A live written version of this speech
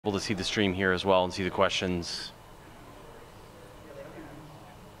able to see the stream here as well and see the questions.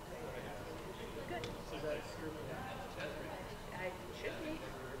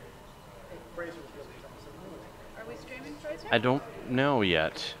 Are we streaming Fraser? I don't know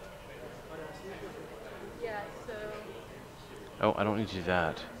yet. Yeah, so... Oh, I don't need to do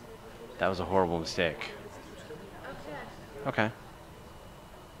that. That was a horrible mistake. Okay. Okay.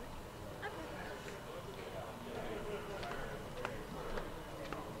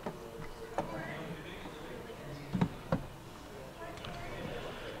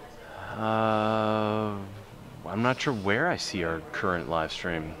 I'm not sure where I see our current live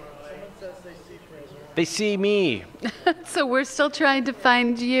stream. They see me. So we're still trying to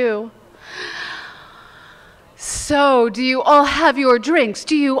find you. So, do you all have your drinks?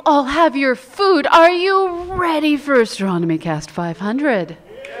 Do you all have your food? Are you ready for Astronomy Cast 500?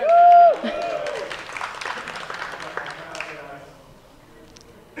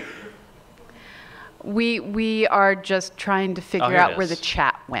 We are just trying to figure out where the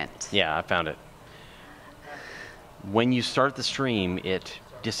chat went. Yeah, I found it. When you start the stream, it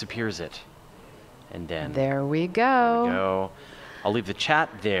disappears it. And then There we go. there we go. I'll leave the chat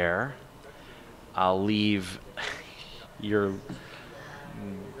there. I'll leave your You're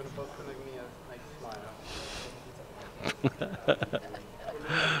gonna both gonna give me a nice smile.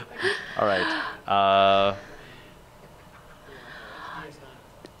 all right.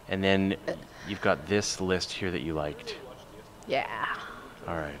 And then you've got this list here that you liked. Yeah.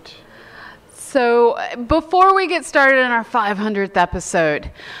 All right. So before we get started on our 500th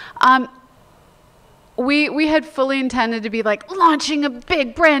episode, we had fully intended to be like launching a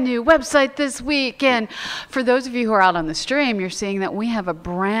big brand new website this week. And for those of you who are out on the stream, you're seeing that we have a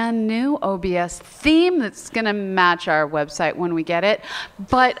brand new OBS theme that's going to match our website when we get it.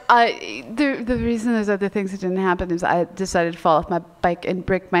 But the reason there's other things that didn't happen is I decided to fall off my bike and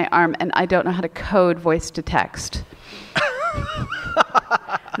break my arm, and I don't know how to code voice to text.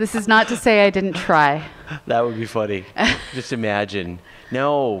 This is not to say I didn't try. That would be funny. Just imagine.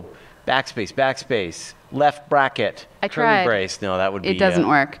 No. Backspace, backspace, left bracket, I curly tried. brace. No, that would be... It doesn't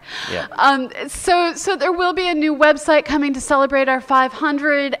work. Yeah. So there will be a new website coming to celebrate our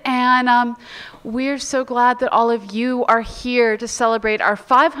 500, and we're so glad that all of you are here to celebrate our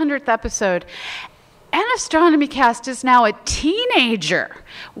 500th episode. And Astronomy Cast is now a teenager.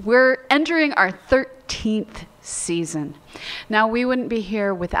 We're entering our 13th season. Now, we wouldn't be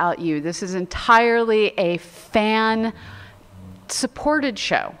here without you. This is entirely a fan-supported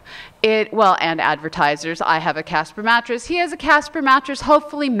show. And advertisers. I have a Casper mattress. He has a Casper mattress.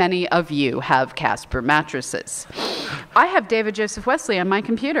 Hopefully many of you have Casper mattresses. I have David Joseph Wesley on my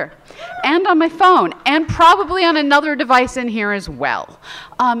computer and on my phone and probably on another device in here as well.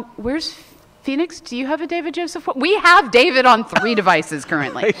 Where's Phoenix? Do you have a David Joseph? We have David on 3 devices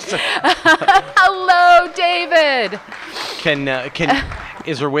currently. Hello, David.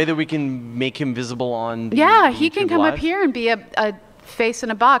 Is there a way that we can make him visible on the Yeah, he can YouTube come Live? up here and be a face in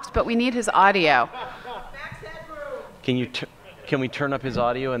a box, but we need his audio. Can we turn up his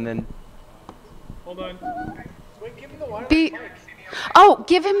audio and then... Hold on. Wait, give him the wireless Be- mic.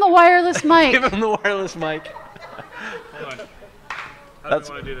 give him the wireless mic. Give him the wireless mic. Hold on. How That's-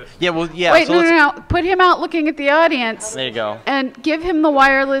 do you want to do this? Yeah, well, yeah. Wait, so no, let's- no, no. Put him out looking at the audience There you go. and give him the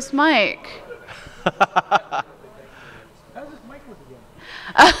wireless mic. How does this mic work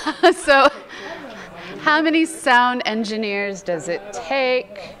again? So, how many sound engineers does it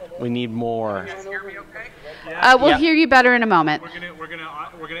take? We need more. Hear me okay? We'll Yeah. hear you better in a moment. We're gonna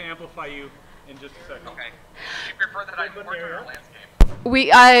amplify you in just a second. Okay. Do you prefer that I portrait or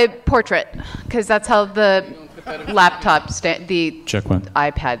landscape? Portrait, because that's how the laptop, the Check one.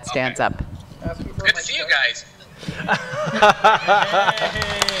 iPad stands up. Good to see you guys.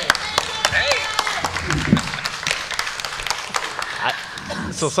 Hey.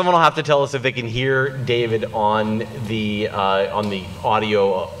 So someone will have to tell us if they can hear David on the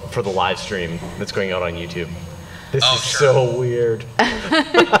audio for the live stream that's going out on YouTube. This Oh, is sure. so weird.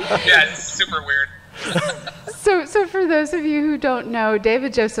 Yeah, it's super weird. So for those of you who don't know,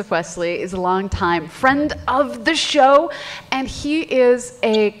 David Joseph Wesley is a longtime friend of the show, and he is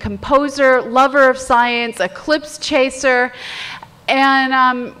a composer, lover of science, eclipse chaser.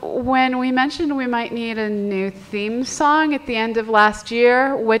 And when we mentioned we might need a new theme song at the end of last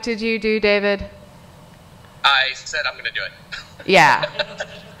year, what did you do, David? I said I'm going to do it. Yeah.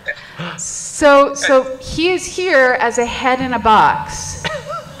 So he is here as a head in a box.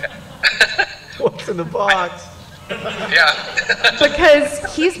 What's in the box? Yeah.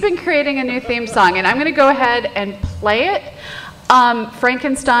 Because he's been creating a new theme song, and I'm going to go ahead and play it.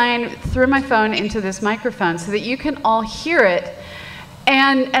 Frankenstein threw my phone into this microphone so that you can all hear it.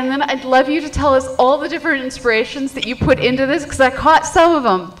 And then I'd love you to tell us all the different inspirations that you put into this, because I caught some of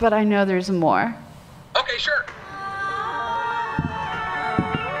them, but I know there's more. Okay, sure.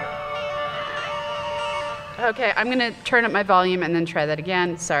 Okay, I'm going to turn up my volume and then try that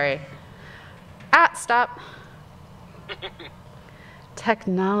again. Sorry. Stop.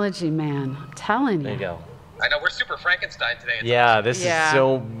 Technology, man. I'm telling you. There you go. I know we're super Frankenstein today. Yeah, this is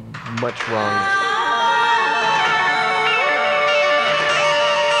so much wrong.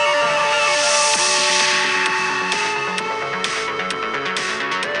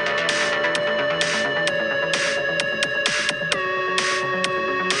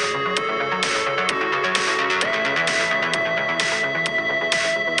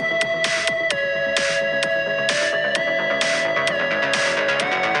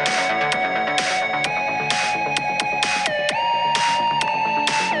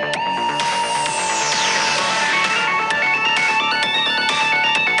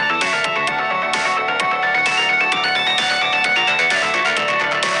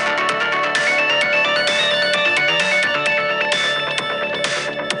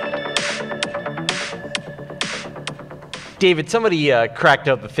 David, somebody cracked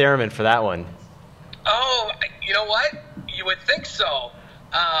out the theremin for that one. Oh, you know what? You would think so.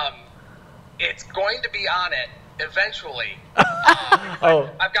 It's going to be on it eventually.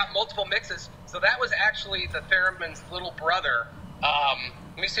 I've got multiple mixes. So that was actually the theremin's little brother.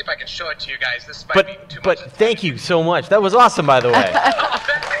 Let me see if I can show it to you guys. This might be too much. But thank you so much. That was awesome, by the way.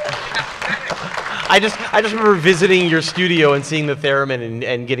 I just remember visiting your studio and seeing the theremin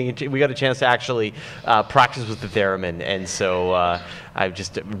and we got a chance to actually practice with the theremin, and so I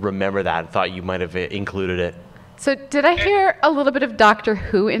just remember that and thought you might have included it. So did I hear a little bit of Doctor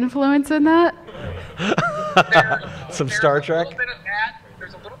Who influence in that? Some Star Trek?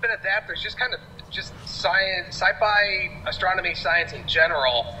 There's a little bit of that. There's just kind of science, sci-fi, astronomy, science in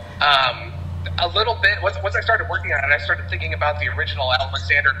general. A little bit. Once I started working on it, I started thinking about the original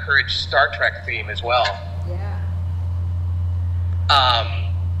Alexander Courage Star Trek theme as well. Yeah.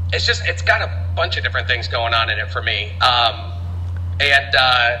 It's got a bunch of different things going on in it for me.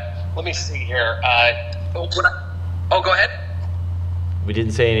 Let me see here. Go ahead. We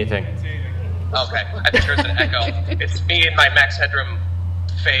didn't say anything. Okay, I think there's an echo. It's me in my Max Headroom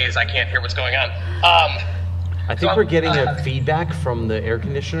phase. I can't hear what's going on. I think we're getting a feedback from the air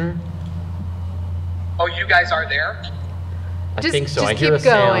conditioner. Oh, you guys are there? I think so. I Just hear a keep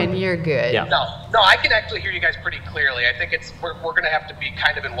going. sound. You're good. Yeah. No, I can actually hear you guys pretty clearly. I think we're going to have to be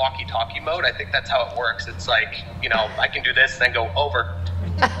kind of in walkie-talkie mode. I think that's how it works. It's like, I can do this, then go over.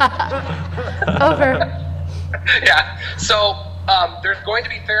 Over. Yeah. So there's going to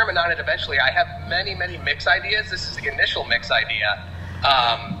be theremin on it eventually. I have many, many mix ideas. This is the initial mix idea.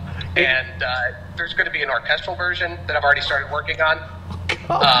 And there's going to be an orchestral version that I've already started working on.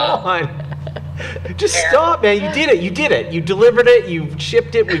 Come on. Just stop, man. You did it. You delivered it. You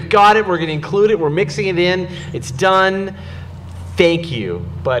shipped it. We've got it. We're going to include it. We're mixing it in. It's done. Thank you.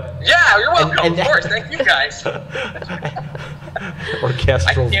 But yeah, you're welcome. Of course. Thank you, guys.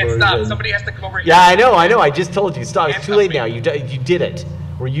 Orchestral I can't version. stop. Somebody has to come over here. Yeah, I know. I just told you. Stop. It's too late now. You did it.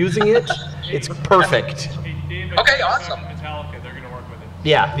 We're using it. It's perfect. Okay, awesome. Metallica, they're going to work with it.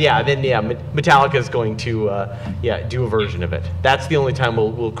 Then Metallica is going to do a version of it. That's the only time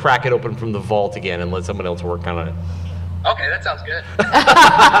we'll crack it open from the vault again and let someone else work on it. Okay, that sounds good.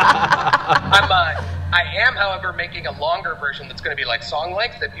 I am, however, making a longer version that's going to be like song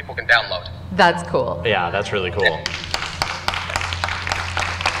length that people can download. That's cool. Yeah, that's really cool.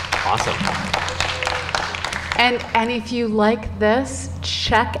 Awesome. And if you like this,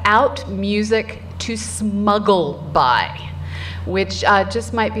 check out Music to Smuggle By, which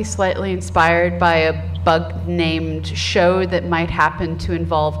just might be slightly inspired by a bug-named show that might happen to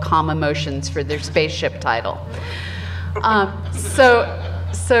involve calm emotions for their spaceship title.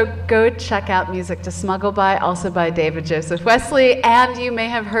 So go check out Music to Smuggle By, also by David Joseph Wesley, and you may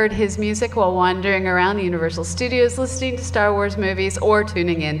have heard his music while wandering around Universal Studios, listening to Star Wars movies, or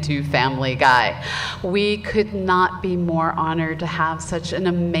tuning into Family Guy. We could not be more honored to have such an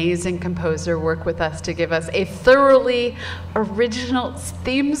amazing composer work with us to give us a thoroughly original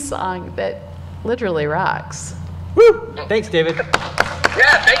theme song that literally rocks. Woo! Thanks, David.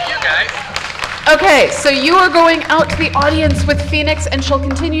 Yeah, thank you, guys. Okay, so you are going out to the audience with Phoenix, and she'll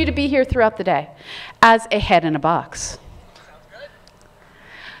continue to be here throughout the day as a head in a box. Sounds good.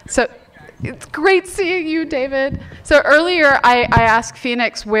 So it's great seeing you, David. So earlier I asked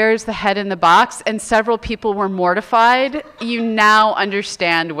Phoenix, where's the head in the box? And several people were mortified. You now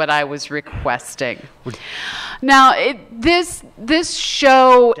understand what I was requesting. Now, this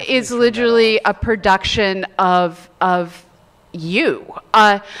show is literally a production of you.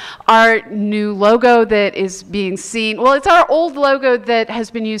 Our new logo that is being seen, well, it's our old logo that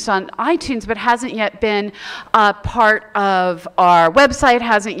has been used on iTunes, but hasn't yet been part of our website,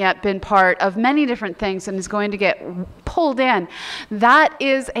 hasn't yet been part of many different things, and is going to get pulled in. That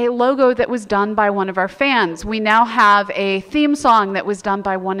is a logo that was done by one of our fans. We now have a theme song that was done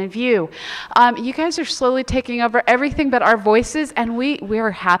by one of you. You guys are slowly taking over everything but our voices, and we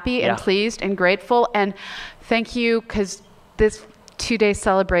are happy and pleased and grateful, and thank you, because this 2-day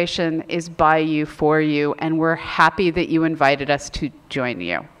celebration is by you, for you, and we're happy that you invited us to join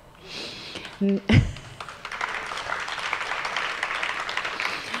you.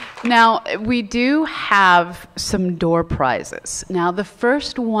 Now, we do have some door prizes. Now, the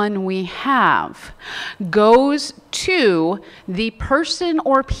first one we have goes to the person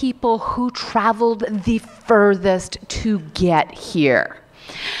or people who traveled the furthest to get here.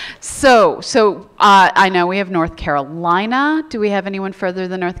 So I know we have North Carolina. Do we have anyone further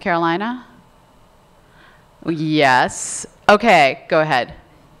than North Carolina? Yes. Okay, go ahead.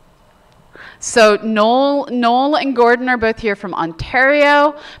 So Noel and Gordon are both here from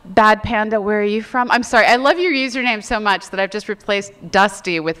Ontario. Bad Panda, where are you from? I'm sorry, I love your username so much that I've just replaced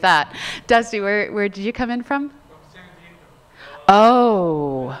Dusty with that. Dusty, where did you come in from? From San Diego.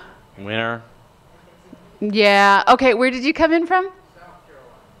 Oh. Winner. Yeah, okay, where did you come in from?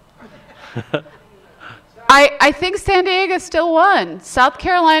 I think San Diego still won. South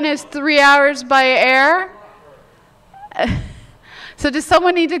Carolina is 3 hours by air. So does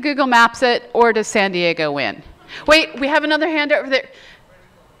someone need to Google Maps it, or does San Diego win? Wait, we have another hand over there.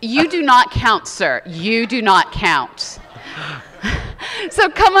 You do not count, sir. You do not count. So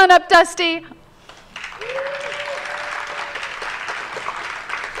come on up, Dusty.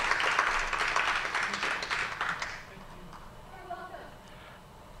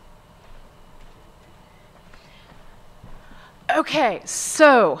 Okay,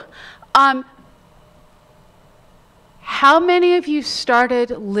 so how many of you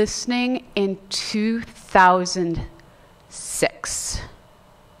started listening in 2006?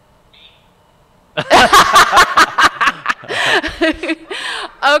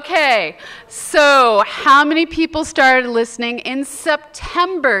 Okay, so how many people started listening in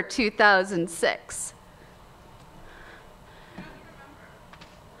September 2006?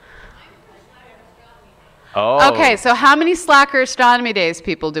 Oh. Okay, so how many Slacker Astronomy Days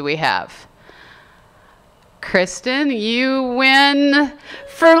people do we have? Kristen, you win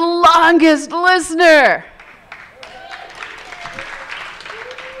for longest listener.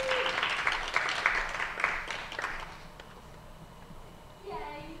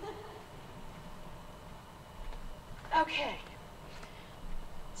 Okay.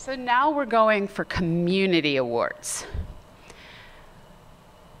 So now we're going for community awards.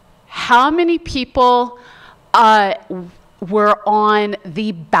 How many people were on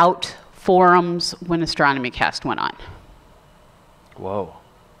the Bout forums when Astronomy Cast went on? Whoa.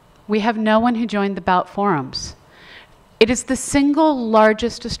 We have no one who joined the Bout forums. It is the single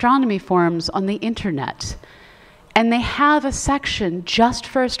largest astronomy forums on the internet. And they have a section just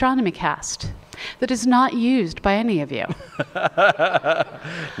for Astronomy Cast that is not used by any of you.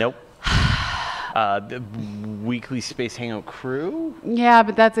 Nope. The weekly Space Hangout crew? Yeah,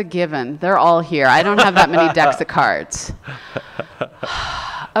 but that's a given. They're all here. I don't have that many decks of cards.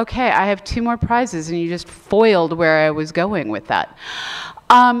 Okay, I have 2 more prizes, and you just foiled where I was going with that.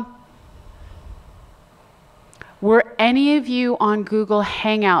 Were any of you on Google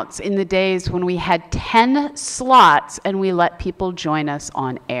Hangouts in the days when we had 10 slots and we let people join us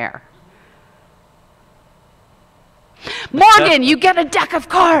on air? Morgan, you get a deck of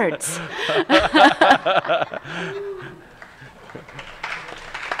cards.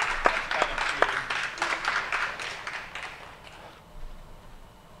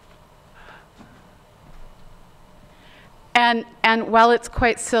 And while it's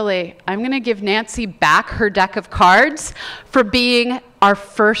quite silly, I'm going to give Nancy back her deck of cards for being our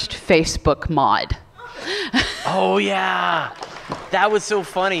first Facebook mod. Oh, yeah. That was so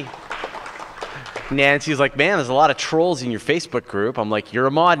funny. Nancy's like, man, there's a lot of trolls in your Facebook group. I'm like, you're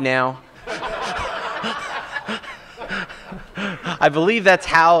a mod now. I believe that's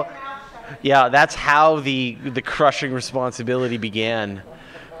how the crushing responsibility began.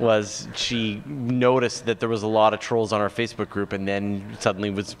 Was she noticed that there was a lot of trolls on our Facebook group, and then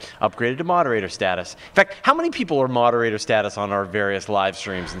suddenly was upgraded to moderator status. In fact, how many people are moderator status on our various live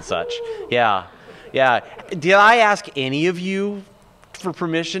streams and such? Yeah. Did I ask any of you for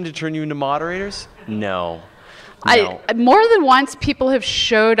permission to turn you into moderators? No. More than once, people have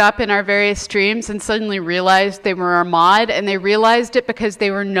showed up in our various streams and suddenly realized they were our mod, and they realized it because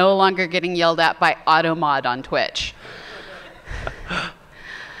they were no longer getting yelled at by AutoMod on Twitch.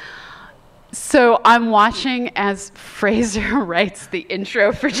 So I'm watching as Fraser writes the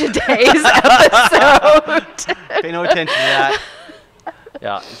intro for today's episode. Pay no attention to that.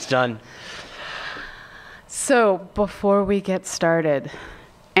 Yeah, it's done. So before we get started,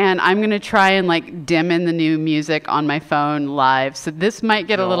 and I'm going to try and like dim in the new music on my phone live. So this might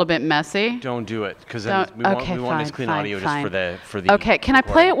get a little bit messy. Don't do it, because we want this clean audio just for the Okay, can I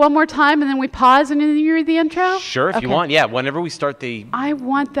play it one more time and then we pause and then you read the intro? Sure, if you want. Yeah, whenever we start the I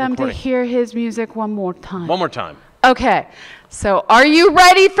want them recording. to hear his music one more time. One more time. Okay, so are you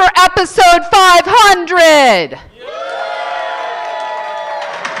ready for episode 500?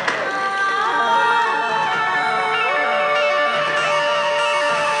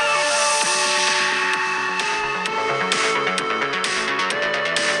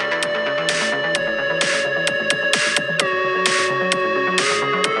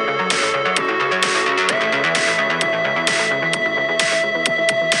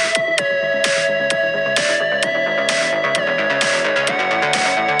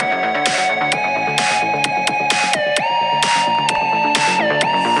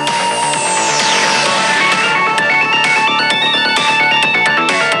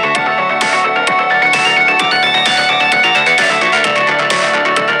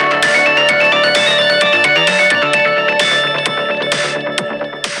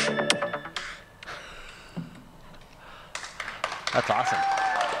 That's awesome.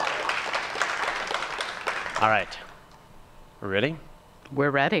 All right. We're ready? We're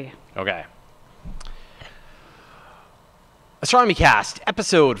ready. Okay. Astronomy Cast,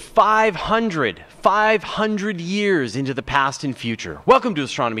 episode 500. 500 years into the past and future. Welcome to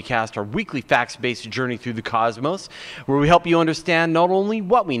Astronomy Cast, our weekly facts-based journey through the cosmos, where we help you understand not only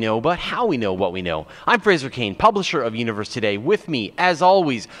what we know, but how we know what we know. I'm Fraser Cain, publisher of Universe Today. With me, as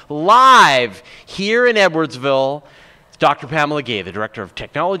always, live here in Edwardsville, Dr. Pamela, the Director of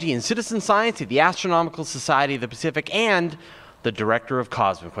Technology and Citizen Science at the Astronomical Society of the Pacific and the Director of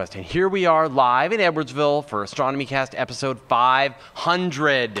Cosmic Quest. And here we are live in Edwardsville for Astronomy Cast episode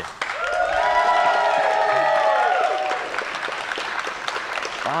 500.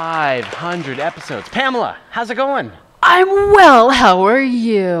 500 episodes. Pamela, how's it going? I'm well. How are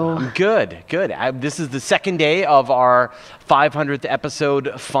you? I'm good. This is the second day of our 500th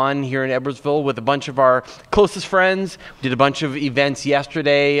episode fun here in Edwardsville with a bunch of our closest friends. We did a bunch of events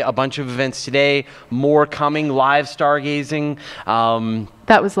yesterday, a bunch of events today, more coming, live stargazing.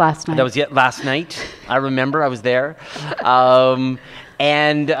 That was last night. That was last night. I remember. I was there. Man,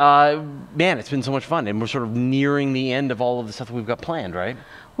 it's been so much fun. And we're sort of nearing the end of all of the stuff that we've got planned, right?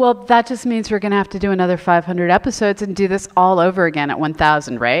 Well, that just means we're going to have to do another 500 episodes and do this all over again at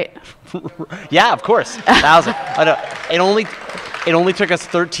 1,000, right? Yeah, of course. 1,000. I know. It only took us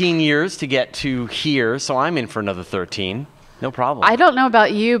 13 years to get to here, so I'm in for another 13. No problem. I don't know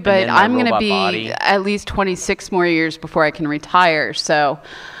about you, but I'm going to be body. at least 26 more years before I can retire. So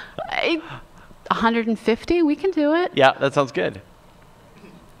 150, we can do it. Yeah, that sounds good.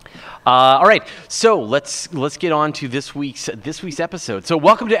 All right, so let's get on to this week's episode. So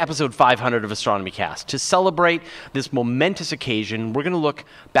welcome to episode 500 of Astronomy Cast. To celebrate this momentous occasion, we're going to look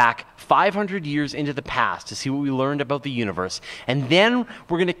back 500 years into the past to see what we learned about the universe, and then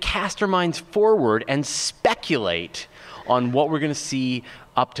we're going to cast our minds forward and speculate on what we're going to see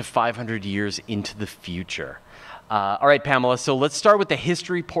up to 500 years into the future. All right, Pamela, so let's start with the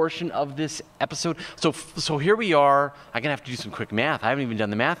history portion of this episode. So here we are. I'm going to have to do some quick math. I haven't even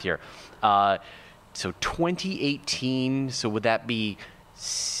done the math here. So 2018, so would that be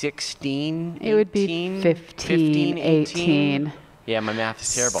 16? It would be 15, 18. Yeah, my math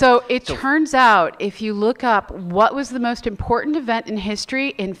is terrible. So it turns out, if you look up what was the most important event in history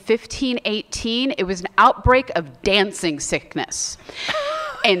in 1518, it was an outbreak of dancing sickness.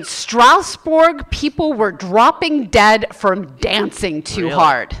 In Strasbourg, people were dropping dead from dancing too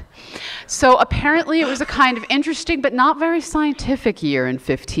hard. So apparently it was a kind of interesting but not very scientific year in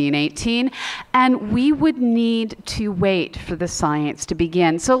 1518, and we would need to wait for the science to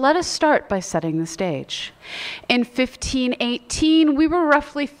begin. So let us start by setting the stage. In 1518, we were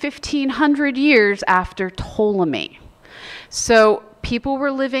roughly 1,500 years after Ptolemy. So people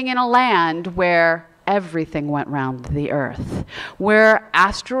were living in a land where everything went round the Earth, where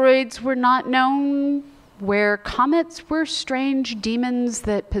asteroids were not known, where comets were strange demons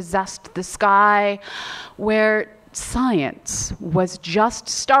that possessed the sky, where science was just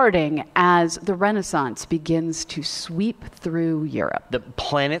starting as the Renaissance begins to sweep through Europe. The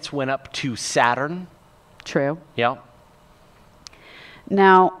planets went up to Saturn. True. Yeah.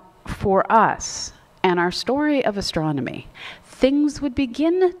 Now, for us and our story of astronomy, things would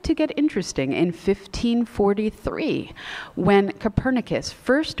begin to get interesting in 1543 when Copernicus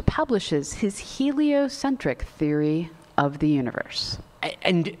first publishes his heliocentric theory of the universe.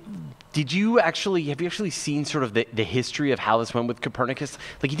 And have you actually seen sort of the history of how this went with Copernicus?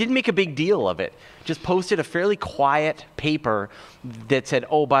 Like, he didn't make a big deal of it. Just posted a fairly quiet paper that said,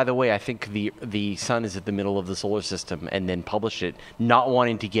 oh, by the way, I think the sun is at the middle of the solar system, and then published it, not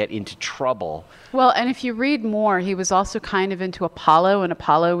wanting to get into trouble. Well, and if you read more, he was also kind of into Apollo, and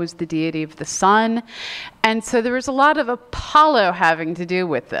Apollo was the deity of the sun. And so there was a lot of Apollo having to do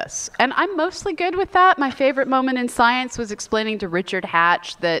with this. And I'm mostly good with that. My favorite moment in science was explaining to Richard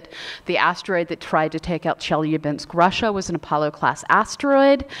Hatch that the asteroid that tried to take out Chelyabinsk, Russia, was an Apollo-class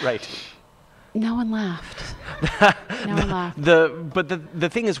asteroid. Right. No one laughed. No one laughed. But the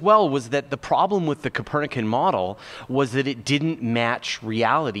thing as well was that the problem with the Copernican model was that it didn't match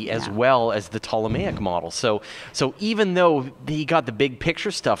reality as well as the Ptolemaic model. So even though he got the big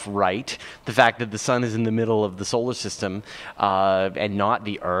picture stuff right, the fact that the sun is in the middle of the solar system and not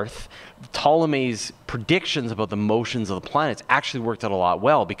the Earth, Ptolemy's predictions about the motions of the planets actually worked out a lot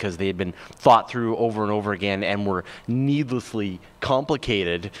well because they had been thought through over and over again and were needlessly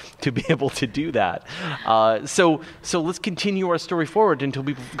complicated to be able to do that. So let's continue our story forward until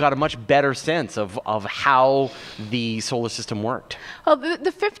we've got a much better sense of how the solar system worked. Well,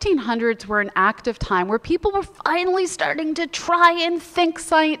 the 1500s were an active time where people were finally starting to try and think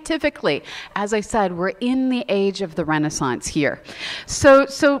scientifically. As I said, we're in the age of the Renaissance here. So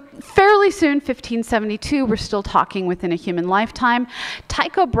fairly soon, 1572, we're still talking within a human lifetime.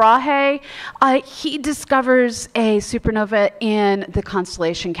 Tycho Brahe, he discovers a supernova in the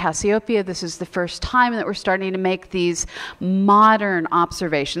constellation Cassiopeia. This is the first time that we're starting to make these modern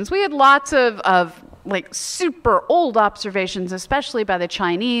observations. We had lots of like super old observations, especially by the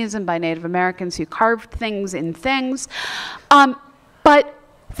Chinese and by Native Americans who carved things in things. But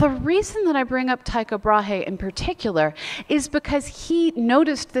the reason that I bring up Tycho Brahe in particular is because he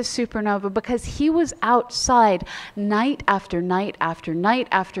noticed this supernova because he was outside night after night after night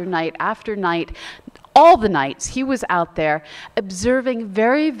after night after night. All the nights he was out there observing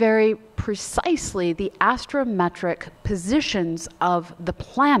very, very precisely the astrometric positions of the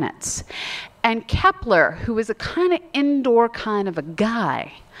planets. And Kepler, who was a kind of indoor kind of a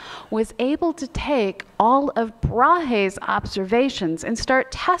guy, was able to take all of Brahe's observations and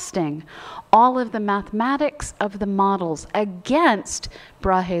start testing all of the mathematics of the models against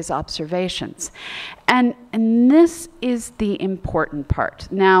Brahe's observations. And this is the important part.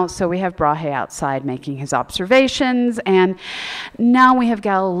 Now, so we have Brahe outside making his observations, and now we have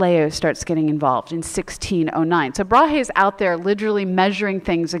Galileo starts getting involved in 1609. So Brahe's out there literally measuring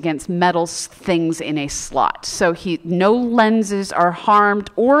things against metal things in a slot. So no lenses are harmed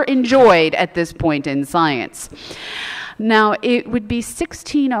or enjoyed at this point in science. Now, it would be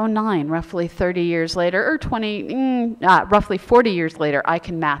 1609, roughly 30 years later, or roughly 40 years later. I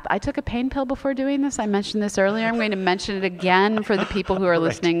can math. I took a pain pill before doing this. I mentioned this earlier. I'm going to mention it again for the people who are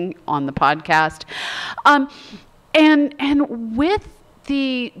listening on the podcast. And with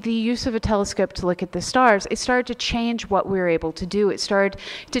the use of a telescope to look at the stars, it started to change what we were able to do. It started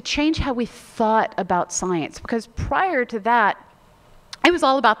to change how we thought about science. Because prior to that, it was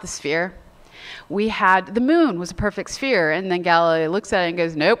all about the sphere. We had the moon was a perfect sphere, and then Galileo looks at it and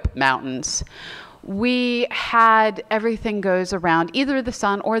goes, nope, mountains. We had everything goes around either the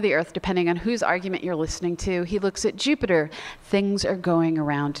sun or the earth, depending on whose argument you're listening to. He looks at Jupiter. Things are going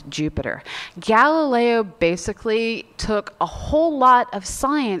around Jupiter. Galileo basically took a whole lot of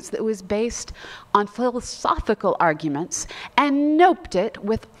science that was based on philosophical arguments and noped it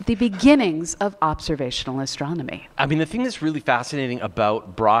with the beginnings of observational astronomy. I mean, the thing that's really fascinating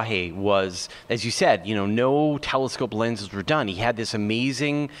about Brahe was, as you said, no telescope lenses were done. He had this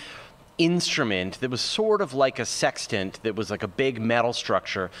amazing instrument that was sort of like a sextant that was like a big metal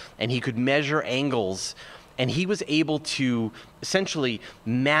structure, and he could measure angles, and he was able to essentially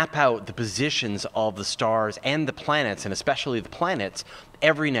map out the positions of the stars and the planets, and especially the planets,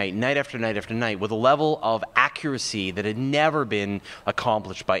 every night, night after night after night, with a level of accuracy that had never been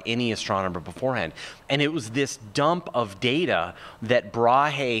accomplished by any astronomer beforehand. And it was this dump of data that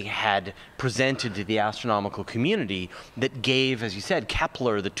Brahe had presented to the astronomical community that gave, as you said,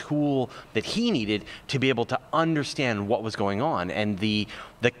 Kepler the tool that he needed to be able to understand what was going on. And the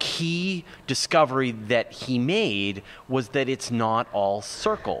key discovery that he made was that it's not all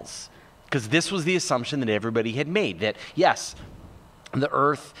circles. Because this was the assumption that everybody had made, that yes, the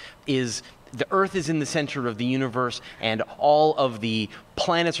Earth is the Earth is in the center of the universe, and all of the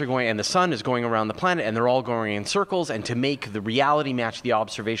planets are going, and the sun is going around the planet, and they're all going in circles. And to make the reality match the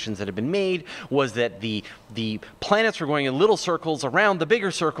observations that have been made was that the planets were going in little circles around the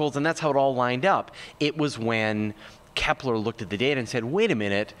bigger circles, and that's how it all lined up. It was when Kepler looked at the data and said, wait a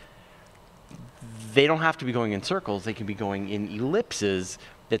minute, they don't have to be going in circles, they can be going in ellipses,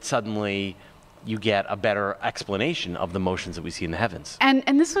 that suddenly you get a better explanation of the motions that we see in the heavens.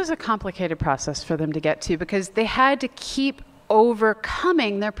 And this was a complicated process for them to get to, because they had to keep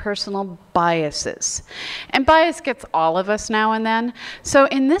overcoming their personal biases. And bias gets all of us now and then. So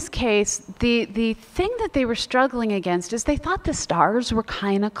in this case, the thing that they were struggling against is they thought the stars were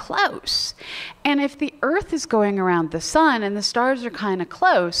kind of close. And if the Earth is going around the sun and the stars are kind of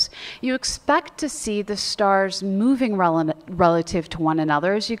close, you expect to see the stars moving relative to one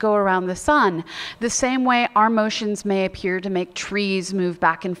another as you go around the sun. The same way our motions may appear to make trees move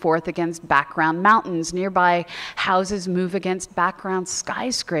back and forth against background mountains, nearby houses move against background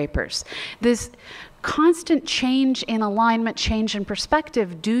skyscrapers. This constant change in alignment, change in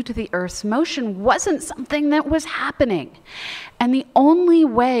perspective due to the Earth's motion wasn't something that was happening. And the only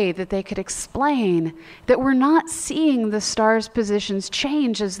way that they could explain that we're not seeing the stars' positions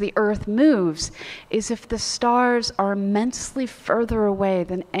change as the Earth moves is if the stars are immensely further away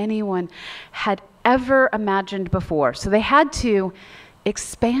than anyone had ever imagined before. So they had to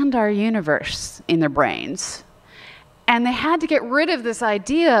expand our universe in their brains. And they had to get rid of this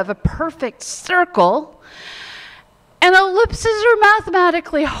idea of a perfect circle. And ellipses are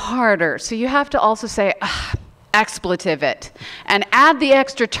mathematically harder. So you have to also say, expletive it, and add the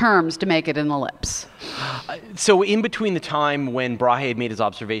extra terms to make it an ellipse. So in between the time when Brahe had made his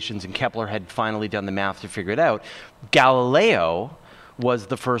observations and Kepler had finally done the math to figure it out, Galileo was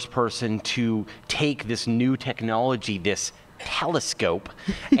the first person to take this new technology, this telescope,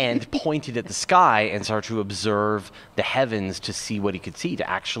 and pointed at the sky and started to observe the heavens to see what he could see, to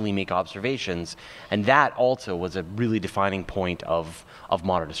actually make observations. And that also was a really defining point of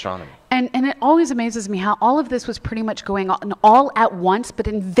modern astronomy. And it always amazes me how all of this was pretty much going on all at once, but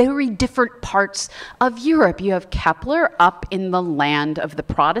in very different parts of Europe. You have Kepler up in the land of the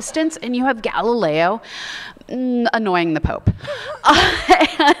Protestants, and you have Galileo annoying the Pope.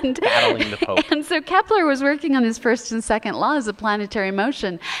 Battling the Pope. And so Kepler was working on his first and second laws of planetary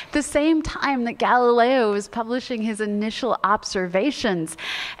motion the same time that Galileo was publishing his initial observations.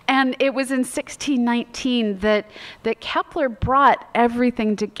 And it was in 1619 that Kepler brought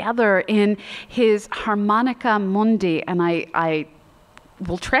everything together in his Harmonica Mundi, and I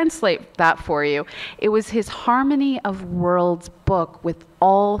will translate that for you. It was his Harmony of Worlds book with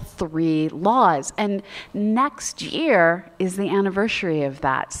all three laws. And next year is the anniversary of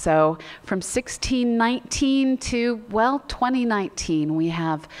that. So from 1619 to, well, 2019, we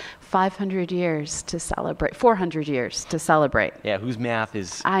have 500 years to celebrate, 400 years to celebrate. Yeah, whose math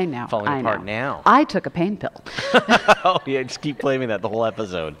is falling apart now? I took a pain pill. Oh, yeah, just keep blaming that the whole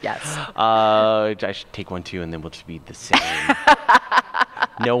episode. Yes. I should take one too, and then we'll just be the same.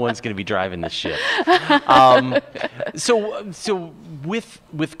 No one's going to be driving this ship. So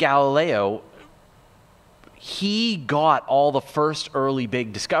with Galileo, he got all the first early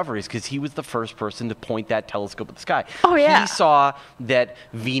big discoveries because he was the first person to point that telescope at the sky. Oh, yeah. He saw that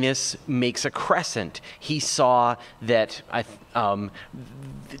Venus makes a crescent. He saw that,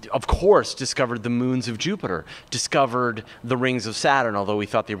 of course, discovered the moons of Jupiter, discovered the rings of Saturn, although we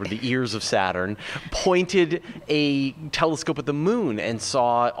thought they were the ears of Saturn, pointed a telescope at the moon and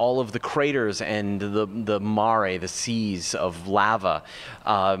saw all of the craters and the mare, the seas of lava,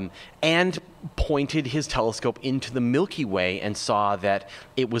 and pointed his telescope into the Milky Way and saw that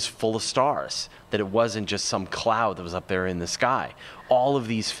it was full of stars, that it wasn't just some cloud that was up there in the sky. All of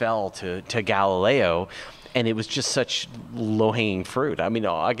these fell to Galileo, and it was just such low-hanging fruit. I mean,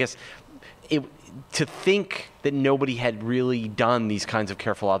 I guess to think that nobody had really done these kinds of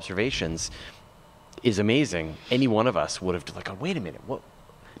careful observations is amazing. Any one of us would have been like, oh, wait a minute, what?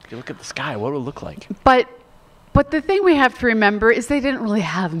 If you look at the sky, what would it look like? But the thing we have to remember is they didn't really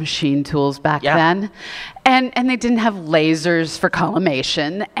have machine tools back then. And they didn't have lasers for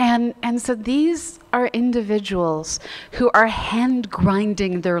collimation. And so these are individuals who are hand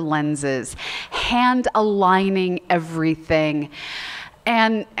grinding their lenses, hand aligning everything.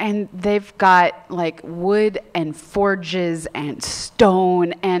 And they've got like wood and forges and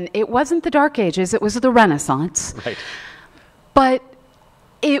stone. And it wasn't the Dark Ages, it was the Renaissance. Right. But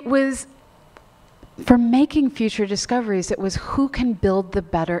it was for making future discoveries. It was who can build the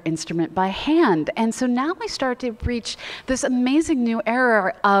better instrument by hand. And so now we start to reach this amazing new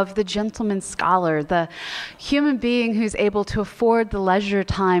era of the gentleman scholar, the human being who's able to afford the leisure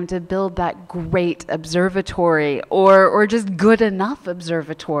time to build that great observatory or just good enough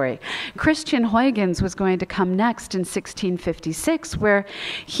observatory. Christian Huygens was going to come next in 1656, where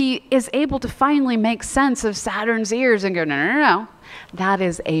he is able to finally make sense of Saturn's ears and go, no, no, no, no. That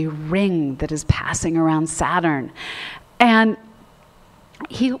is a ring that is passing around Saturn. And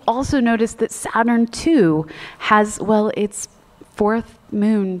he also noticed that Saturn, too, has, well, its fourth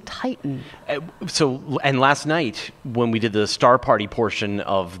moon, Titan. And last night, when we did the Star Party portion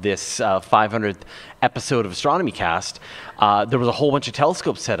of this 500th episode of Astronomy Cast, there was a whole bunch of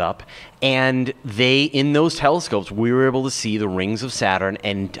telescopes set up, and in those telescopes, we were able to see the rings of Saturn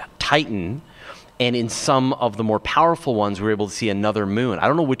and Titan. And in some of the more powerful ones, we were able to see another moon. I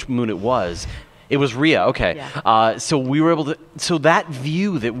don't know which moon it was. It was Rhea, okay. Yeah. So we were able to, so that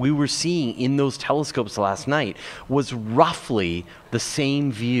view that we were seeing in those telescopes last night was roughly the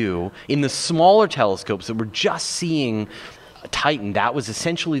same view in the smaller telescopes that were just seeing Titan. That was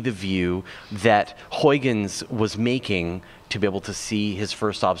essentially the view that Huygens was making to be able to see his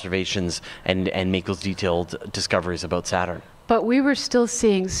first observations and make those detailed discoveries about Saturn. But we were still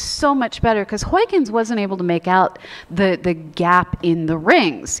seeing so much better because Huygens wasn't able to make out the gap in the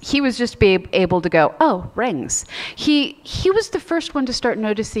rings. He was just able to go, oh, rings. He was the first one to start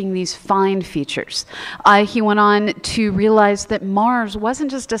noticing these fine features. He went on to realize that Mars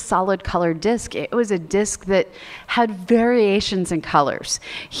wasn't just a solid colored disk. It was a disk that had variations in colors.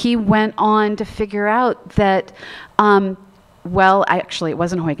 He went on to figure out that well, actually, it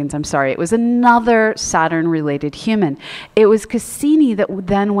wasn't Huygens, I'm sorry. It was another Saturn-related human. It was Cassini that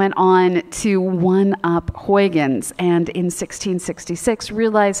then went on to one-up Huygens, and in 1666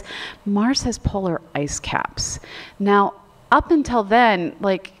 realized Mars has polar ice caps. Now, up until then,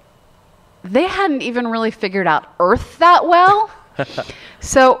 they hadn't even really figured out Earth that well.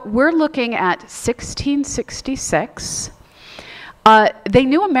 So we're looking at 1666. They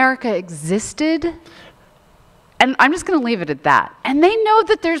knew America existed. And I'm just going to leave it at that. And they know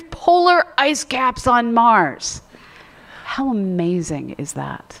that there's polar ice caps on Mars. How amazing is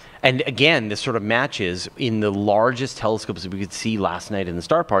that? And again, this sort of matches in the largest telescopes that we could see last night in the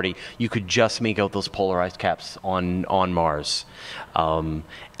Star Party. You could just make out those polar ice caps on Mars.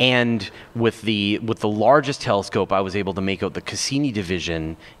 And with the largest telescope, I was able to make out the Cassini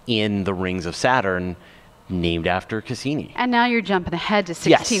division in the rings of Saturn, named after Cassini. And now you're jumping ahead to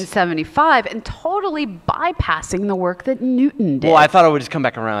 1675 and totally bypassing the work that Newton did. Well, I thought I would just come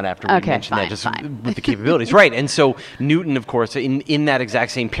back around after we mentioned that, just with the capabilities. Right, and so Newton, of course, in that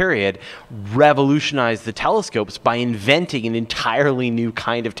exact same period, revolutionized the telescopes by inventing an entirely new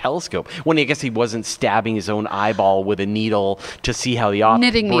kind of telescope. When I guess he wasn't stabbing his own eyeball with a needle to see how the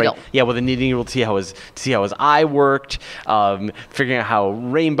knitting needle. Yeah, with a knitting needle to see how his eye worked, figuring out how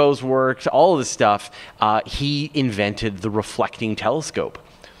rainbows worked, all of this stuff. He invented the reflecting telescope,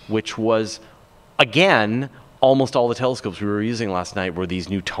 which was, again, almost all the telescopes we were using last night were these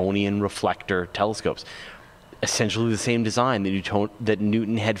Newtonian reflector telescopes. Essentially the same design that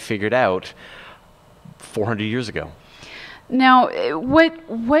Newton had figured out 400 years ago. Now,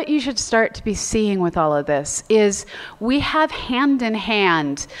 what you should start to be seeing with all of this is we have hand in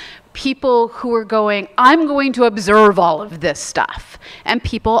hand people who are going, I'm going to observe all of this stuff. And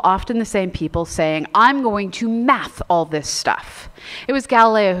people, often the same people, saying, I'm going to math all this stuff. It was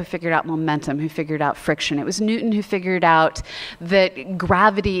Galileo who figured out momentum, who figured out friction. It was Newton who figured out that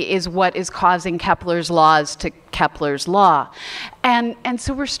gravity is what is causing Kepler's laws to Kepler's law. And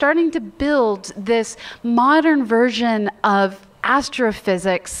so we're starting to build this modern version of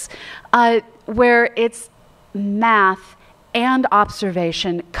astrophysics where it's math and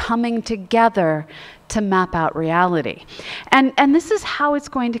observation coming together to map out reality. And this is how it's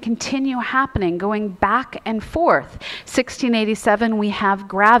going to continue happening, going back and forth. 1687, we have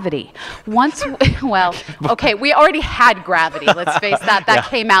gravity. Well, okay, we already had gravity, let's face that. That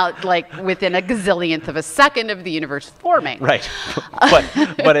came out within a gazillionth of a second of the universe forming. Right,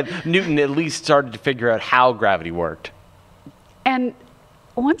 but Newton at least started to figure out how gravity worked. And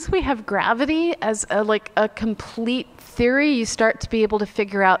once we have gravity as a complete theory, you start to be able to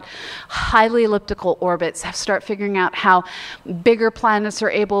figure out highly elliptical orbits, start figuring out how bigger planets are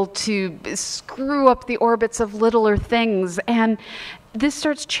able to screw up the orbits of littler things. And this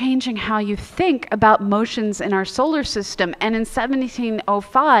starts changing how you think about motions in our solar system. And in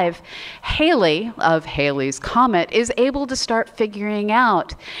 1705, Halley, of Halley's Comet, is able to start figuring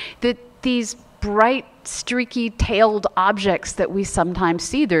out that these bright, streaky-tailed objects that we sometimes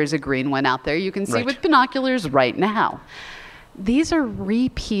see. There's a green one out there you can see with binoculars right now. These are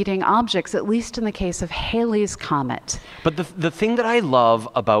repeating objects, at least in the case of Halley's Comet. But the thing that I love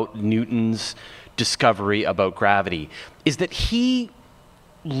about Newton's discovery about gravity is that he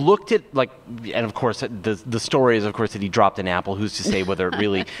looked at, like, and of course the story is, of course, that he dropped an apple. Who's to say whether it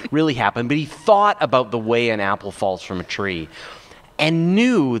really happened? But he thought about the way an apple falls from a tree, and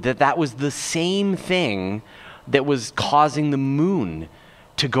knew that that was the same thing that was causing the moon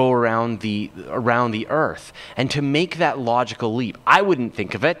to go around the Earth. And to make that logical leap, I wouldn't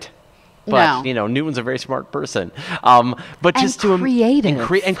think of it. But Newton's a very smart person. But just to creative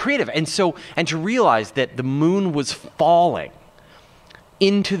and creative, and to realize that the moon was falling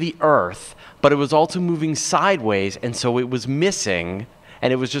into the Earth, but it was also moving sideways, and so it was missing,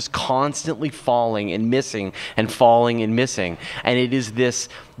 and it was just constantly falling and missing and falling and missing. And it is this,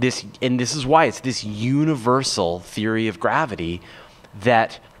 and this is why it's this universal theory of gravity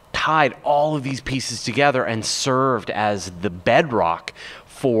that tied all of these pieces together and served as the bedrock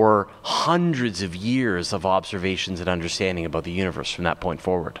for hundreds of years of observations and understanding about the universe from that point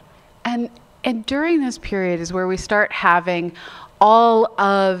forward. And during this period is where we start having all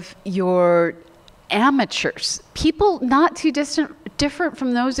of your amateurs, people not too different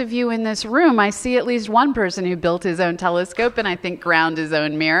from those of you in this room. I see at least one person who built his own telescope and I think ground his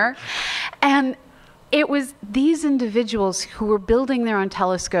own mirror. And it was these individuals who were building their own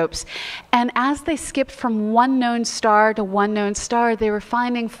telescopes, and as they skipped from one known star to one known star, they were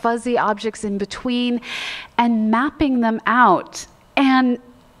finding fuzzy objects in between and mapping them out. And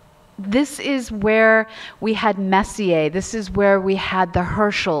this is where we had Messier. This is where we had the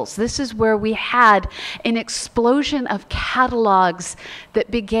Herschels. This is where we had an explosion of catalogs that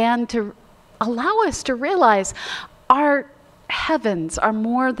began to allow us to realize our heavens are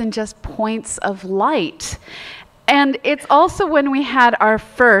more than just points of light. And it's also when we had our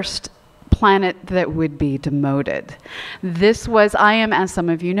first planet that would be demoted. This was, I am, as some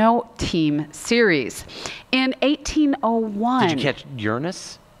of you know, Team Ceres. In 1801... Did you catch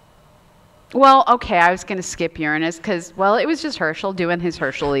Uranus? Well, okay, I was going to skip Uranus because, well, it was just Herschel doing his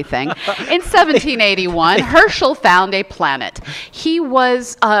Herschel-y thing. In 1781, Herschel found a planet. He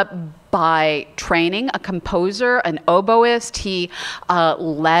was, by training, a composer, an oboist. He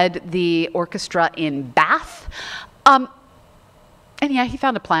led the orchestra in Bath. And yeah, he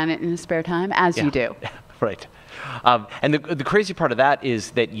found a planet in his spare time, as you do. Right. And the crazy part of that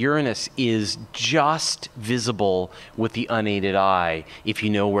is that Uranus is just visible with the unaided eye if you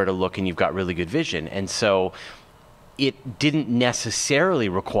know where to look and you've got really good vision. And so it didn't necessarily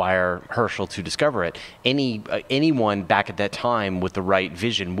require Herschel to discover it. Anyone back at that time with the right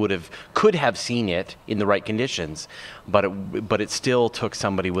vision could have seen it in the right conditions, but it still took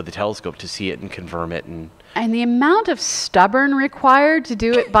somebody with a telescope to see it and confirm it. And the amount of stubborn required to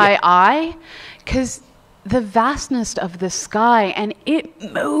do it by eye, because the vastness of the sky, and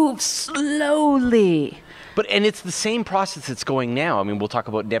it moves slowly. And it's the same process that's going now. I mean, we'll talk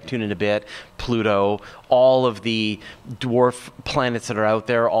about Neptune in a bit, Pluto, all of the dwarf planets that are out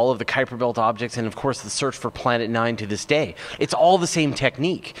there, all of the Kuiper Belt objects, and of course the search for Planet 9 to this day. It's all the same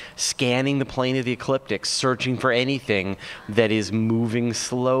technique, scanning the plane of the ecliptic, searching for anything that is moving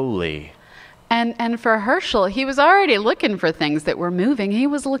slowly. And for Herschel, he was already looking for things that were moving. He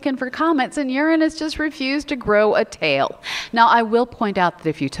was looking for comets, and Uranus just refused to grow a tail. Now, I will point out that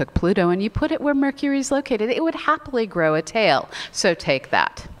if you took Pluto and you put it where Mercury is located, it would happily grow a tail. So take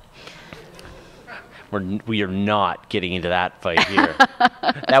that. We are not getting into that fight here.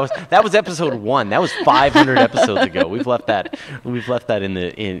 That was episode 1. That was 500 episodes ago. We've left that in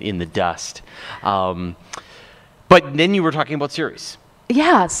the dust. But then you were talking about Ceres.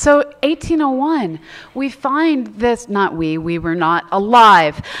 Yeah, so 1801, we find this, we were not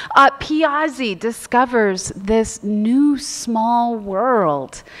alive. Piazzi discovers this new small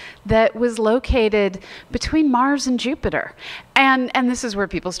world that was located between Mars and Jupiter. And this is where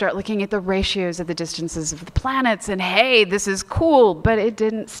people start looking at the ratios of the distances of the planets, and hey, this is cool, but it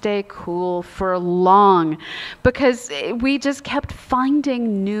didn't stay cool for long because we just kept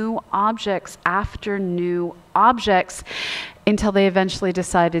finding new objects after new objects until they eventually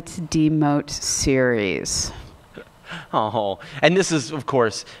decided to demote Ceres. Oh, and this is, of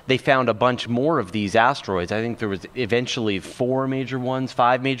course, they found a bunch more of these asteroids. I think there was eventually 5 major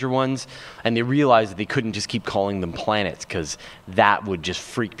ones, and they realized that they couldn't just keep calling them planets because that would just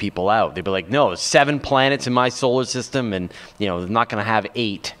freak people out. They'd be like, no, 7 planets in my solar system, and they're not going to have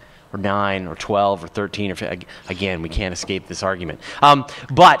 8. or 9 or 12 or 13 or again, we can't escape this argument.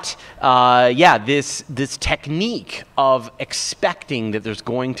 This technique of expecting that there's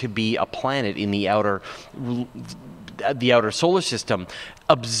going to be a planet in the outer solar system,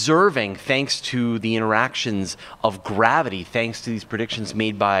 observing thanks to the interactions of gravity, thanks to these predictions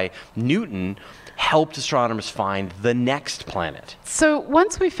made by Newton, helped astronomers find the next planet. So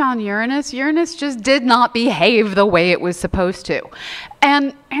once we found Uranus just did not behave the way it was supposed to.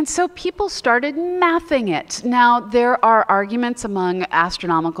 And so people started mathing it. Now, there are arguments among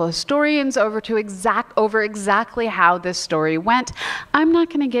astronomical historians over exactly how this story went. I'm not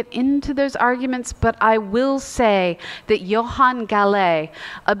going to get into those arguments, but I will say that Johann Galle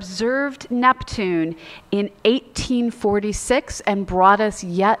observed Neptune in 1846 and brought us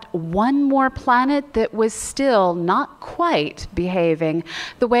yet one more planet that was still not quite behaving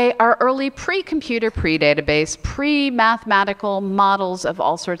the way our early pre-computer, pre-database, pre-mathematical models of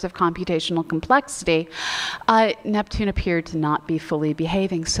all sorts of computational complexity, Neptune appeared to not be fully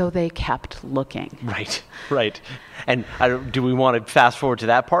behaving, so they kept looking. Right. And do we want to fast forward to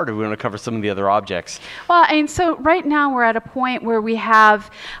that part, or do we want to cover some of the other objects? Well, and so right now we're at a point where we have,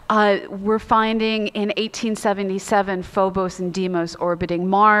 we're finding in 1877 Phobos and Deimos orbiting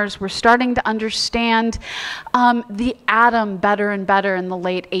Mars. We're starting to understand the atom better and better in the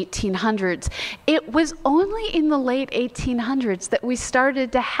late 1800s. It was only in the late 1800s that we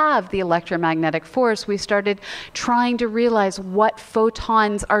started to have the electromagnetic force. We started trying to realize what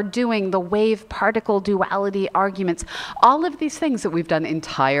photons are doing, the wave-particle duality arguments. All of these things that we've done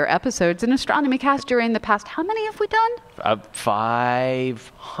entire episodes in Astronomy Cast during the past. How many have we done?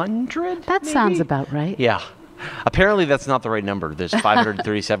 500? That maybe? Sounds about right. Yeah. Apparently that's not the right number. There's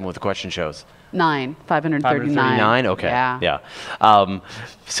 537 with the question shows. 539. 539? Okay. Yeah.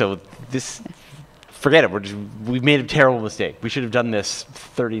 So this... Forget it. We've made a terrible mistake. We should have done this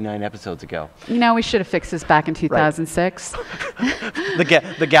 39 episodes ago. You know, we should have fixed this back in 2006.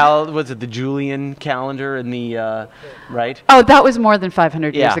 The Julian calendar and the right? Oh, that was more than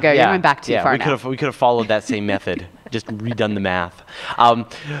 500 years ago. You went back too far. We could have followed that same method. Just redone the math.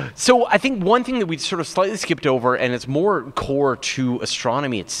 So I think one thing that we sort of slightly skipped over, and it's more core to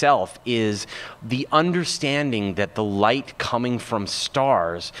astronomy itself, is the understanding that the light coming from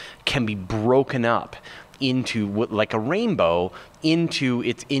stars can be broken up into, like a rainbow, into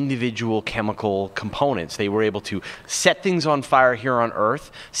its individual chemical components. They were able to set things on fire here on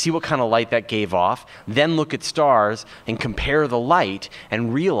Earth, see what kind of light that gave off, then look at stars and compare the light,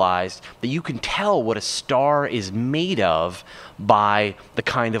 and realize that you can tell what a star is made of by the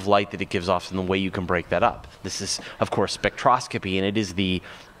kind of light that it gives off and the way you can break that up. This is, of course, spectroscopy, and it is the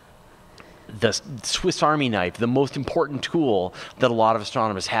Swiss Army knife, the most important tool that a lot of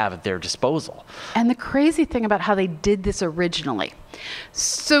astronomers have at their disposal. And the crazy thing about how they did this originally.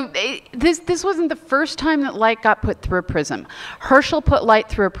 So this wasn't the first time that light got put through a prism. Herschel put light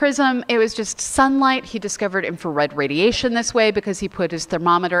through a prism. It was just sunlight. He discovered infrared radiation this way because he put his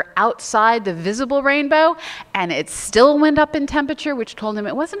thermometer outside the visible rainbow, and it still went up in temperature, which told him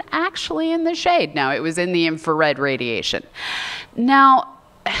it wasn't actually in the shade. No, it was in the infrared radiation. Now,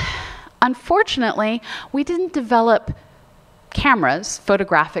 unfortunately, we didn't develop cameras,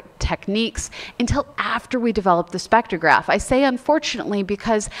 photographic techniques, until after we developed the spectrograph. I say unfortunately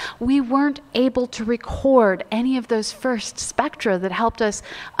because we weren't able to record any of those first spectra that helped us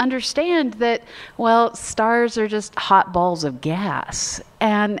understand that, well, stars are just hot balls of gas.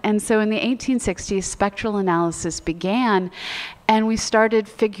 And so in the 1860s, spectral analysis began, and we started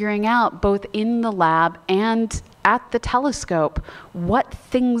figuring out, both in the lab and at the telescope, what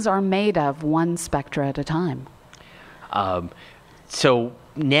things are made of one spectra at a time. So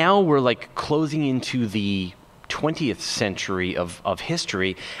now we're like closing into the 20th century of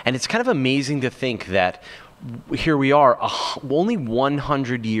history, and it's kind of amazing to think that here we are, only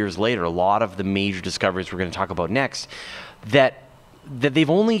 100 years later, a lot of the major discoveries we're going to talk about next, that they've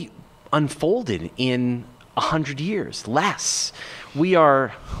only unfolded in 100 years, less. We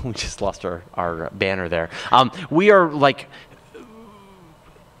just lost our banner there. We are like,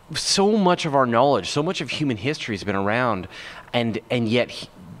 so much of our knowledge, so much of human history has been around, and yet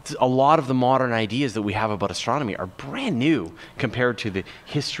a lot of the modern ideas that we have about astronomy are brand new compared to the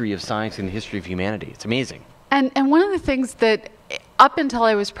history of science and the history of humanity. It's amazing. And one of the things that, up until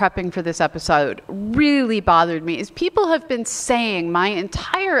I was prepping for this episode, really bothered me is people have been saying my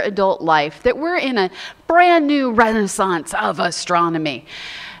entire adult life that we're in a brand new renaissance of astronomy.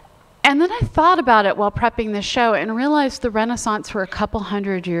 And then I thought about it while prepping this show and realized the Renaissance were a couple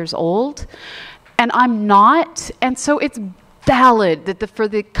hundred years old, and I'm not. And so it's valid that for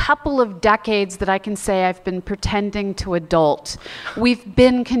the couple of decades that I can say I've been pretending to adult, we've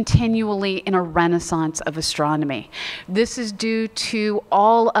been continually in a renaissance of astronomy. This is due to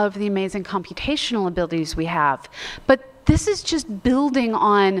all of the amazing computational abilities we have. But this is just building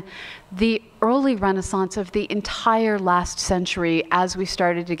on the early renaissance of the entire last century as we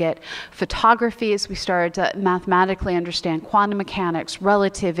started to get photography, as we started to mathematically understand quantum mechanics,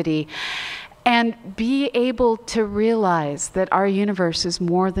 relativity, and be able to realize that our universe is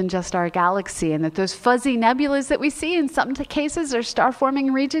more than just our galaxy, and that those fuzzy nebulas that we see in some cases are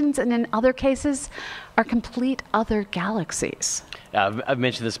star-forming regions, and in other cases are complete other galaxies. I've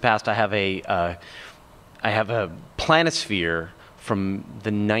mentioned this past. I have a planisphere from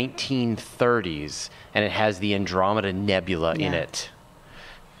the 1930s, and it has the Andromeda Nebula in it.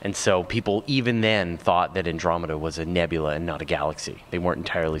 And so people even then thought that Andromeda was a nebula and not a galaxy. They weren't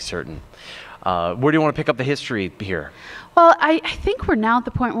entirely certain. Where do you want to pick up the history here? Well, I think we're now at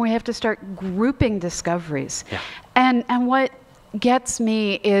the point where we have to start grouping discoveries. Yeah. And what gets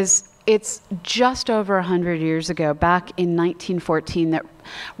me is it's just over 100 years ago, back in 1914, that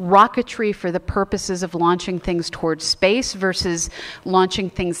rocketry for the purposes of launching things towards space versus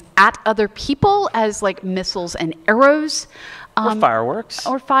launching things at other people as like missiles and arrows. Or fireworks.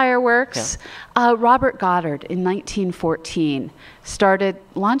 Or fireworks. Yeah. Robert Goddard in 1914 started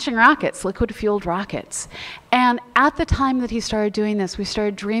launching rockets, liquid-fueled rockets. And at the time that he started doing this, we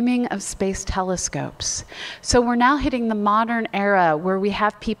started dreaming of space telescopes. So we're now hitting the modern era where we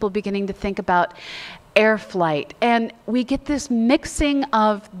have people beginning to think about air flight. And we get this mixing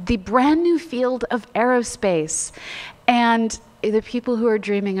of the brand new field of aerospace and the people who are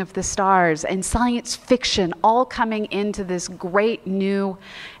dreaming of the stars and science fiction all coming into this great new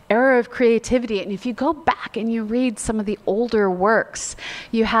era of creativity. And if you go back and you read some of the older works,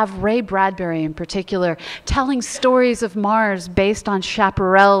 you have Ray Bradbury in particular telling stories of Mars based on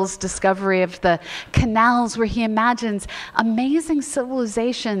Chaparral's discovery of the canals, where he imagines amazing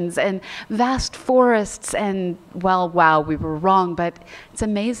civilizations and vast forests. And, well, wow, we were wrong, but it's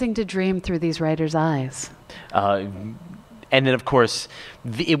amazing to dream through these writers' eyes. And then, of course,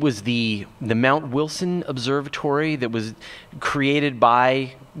 it was the Mount Wilson Observatory that was created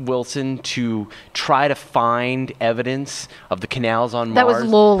by Wilson to try to find evidence of the canals on Mars. That was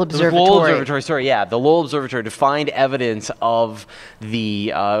Lowell Observatory. Lowell Observatory, sorry, yeah, the Lowell Observatory, to find evidence of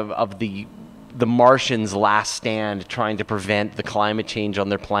the Martians' last stand, trying to prevent the climate change on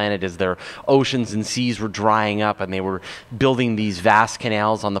their planet as their oceans and seas were drying up, and they were building these vast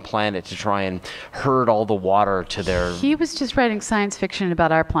canals on the planet to try and herd all the water to their... He was just writing science fiction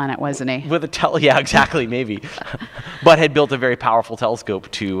about our planet, wasn't he? With yeah, exactly, maybe. But had built a very powerful telescope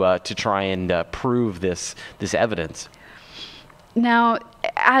to try and prove this evidence. Now,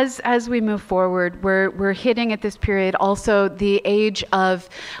 as we move forward, we're hitting at this period also the age of,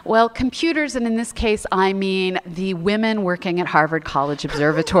 well, computers, and in this case, I mean the women working at Harvard College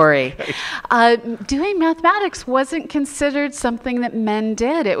Observatory. Doing mathematics wasn't considered something that men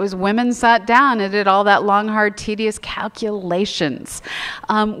did. It was women sat down and did all that long, hard, tedious calculations,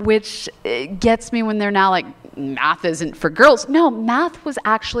 which gets me when they're now like, math isn't for girls. No, math was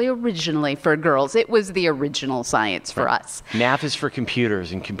actually originally for girls. It was the original science for us. Math is for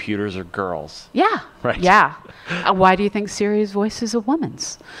computers, and computers are girls. Yeah. Right. Yeah. Why do you think Siri's voice is a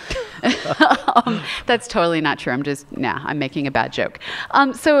woman's? That's totally not true. I'm making a bad joke.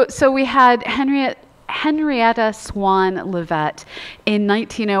 So we had Henrietta Swan Leavitt in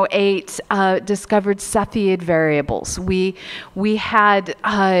 1908 discovered Cepheid variables. We had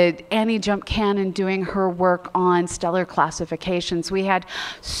Annie Jump Cannon doing her work on stellar classifications. We had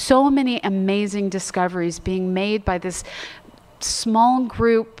so many amazing discoveries being made by this small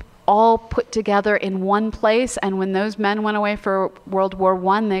group, all put together in one place. And when those men went away for World War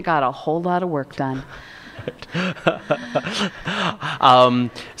I, they got a whole lot of work done.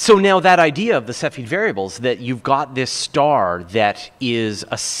 So now that idea of the Cepheid variables, that you've got this star that is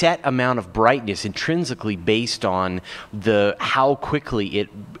a set amount of brightness intrinsically based on how quickly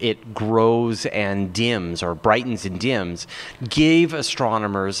it grows and dims, or brightens and dims, gave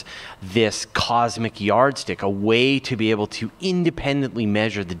astronomers this cosmic yardstick, a way to be able to independently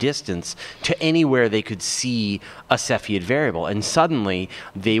measure the distance to anywhere they could see a Cepheid variable. And suddenly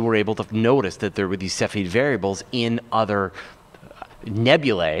they were able to notice that there were these Cepheid variables in other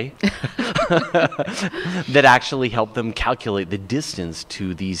nebulae that actually helped them calculate the distance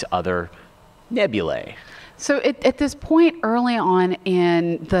to these other nebulae. So at this point, early on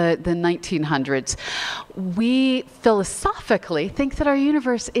in the 1900s, we philosophically think that our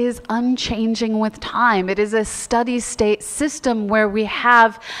universe is unchanging with time. It is a steady state system where we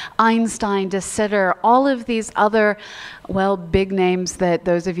have Einstein, de Sitter, all of these other, well, big names that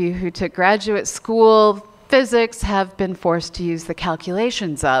those of you who took graduate school physics have been forced to use the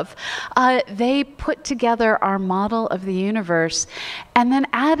calculations of. They put together our model of the universe and then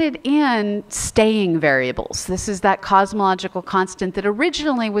added in staying variables. This is that cosmological constant that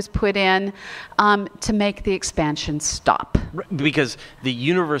originally was put in to make the expansion stop. Because the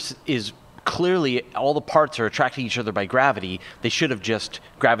universe is clearly, all the parts are attracting each other by gravity. They should have just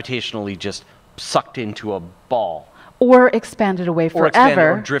gravitationally just sucked into a ball. Or expanded away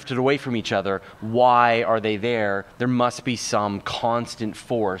forever. Or drifted away from each other. Why are they there? There must be some constant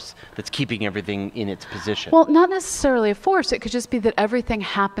force that's keeping everything in its position. Well, not necessarily a force. It could just be that everything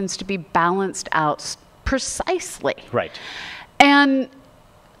happens to be balanced out precisely. Right. And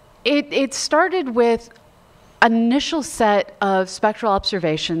it started with an initial set of spectral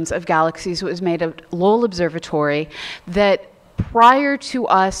observations of galaxies. It was made at Lowell Observatory that prior to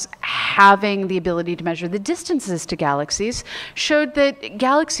us having the ability to measure the distances to galaxies, showed that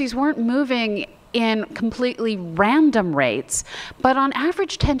galaxies weren't moving in completely random rates, but on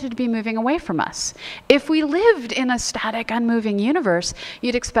average tended to be moving away from us. If we lived in a static, unmoving universe,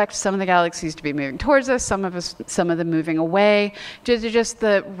 you'd expect some of the galaxies to be moving towards us, some of them moving away, just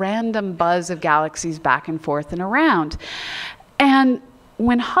the random buzz of galaxies back and forth and around. And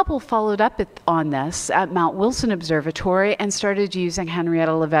when Hubble followed up on this at Mount Wilson Observatory and started using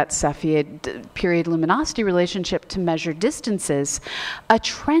Henrietta Leavitt's Cepheid period luminosity relationship to measure distances, a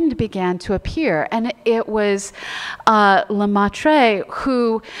trend began to appear. And it was Lemaitre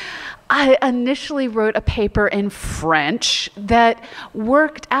who initially wrote a paper in French that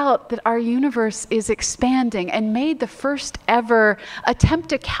worked out that our universe is expanding and made the first ever attempt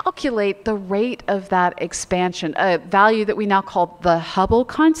to calculate the rate of that expansion, a value that we now call the Hubble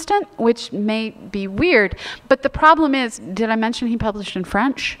constant, which may be weird. But the problem is, did I mention he published in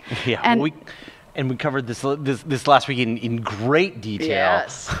French? Yeah, and we covered this last week in great detail.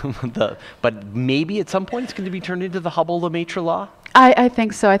 Yes. But maybe at some point it's going to be turned into the Hubble-Lemaitre law? I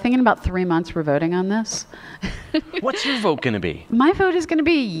think so. I think in about 3 months we're voting on this. What's your vote going to be? My vote is going to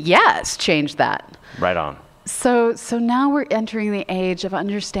be yes, change that. Right on. So now we're entering the age of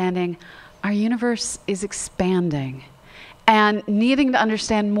understanding our universe is expanding and needing to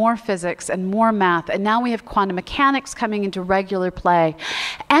understand more physics and more math. And now we have quantum mechanics coming into regular play.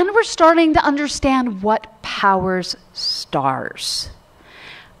 And we're starting to understand what powers stars.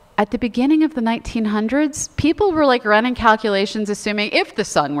 At the beginning of the 1900s, people were like running calculations assuming if the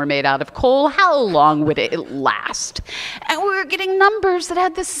sun were made out of coal, how long would it last? And we were getting numbers that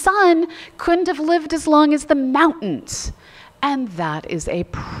had the sun couldn't have lived as long as the mountains. And that is a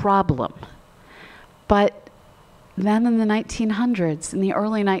problem. But then in the 1900s, in the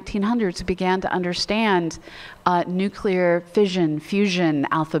early 1900s, we began to understand nuclear fission, fusion,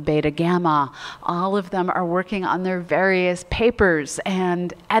 alpha, beta, gamma. All of them are working on their various papers,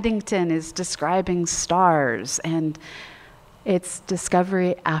 and Eddington is describing stars, and it's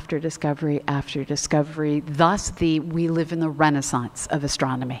discovery after discovery after discovery. Thus, we live in the renaissance of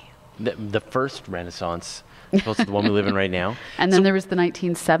astronomy. The first renaissance, supposed to the one we live in right now. And then there was the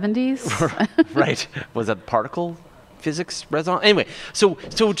 1970s. Right. Was that particle physics resonance? Anyway, so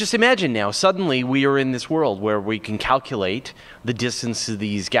just imagine now, suddenly we are in this world where we can calculate the distance to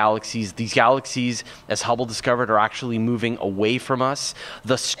these galaxies. These galaxies, as Hubble discovered, are actually moving away from us.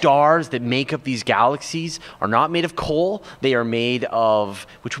 The stars that make up these galaxies are not made of coal. They are made of,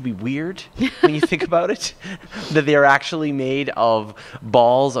 which would be weird when you think about it, that they are actually made of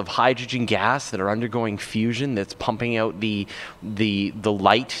balls of hydrogen gas that are undergoing fusion, that's pumping out the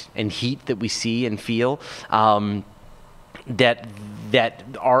light and heat that we see and feel. That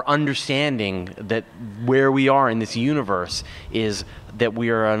our understanding that where we are in this universe is that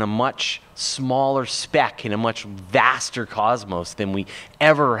we are on a much smaller speck in a much vaster cosmos than we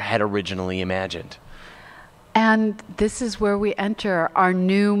ever had originally imagined. And this is where we enter our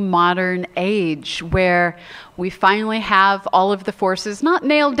new modern age, where we finally have all of the forces not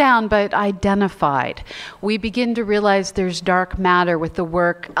nailed down, but identified. We begin to realize there's dark matter with the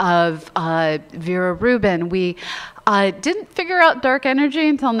work of Vera Rubin. We didn't figure out dark energy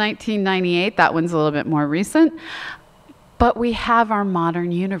until 1998. That one's a little bit more recent. But we have our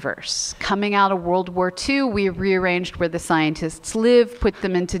modern universe. Coming out of World War II, we rearranged where the scientists live, put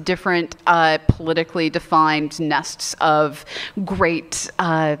them into different politically defined nests of great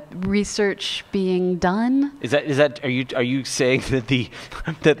research being done. Are you saying that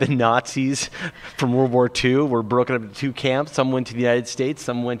the Nazis from World War II were broken up into two camps? Some went to the United States,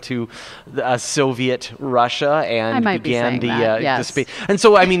 some went to Soviet Russia, and began the space. And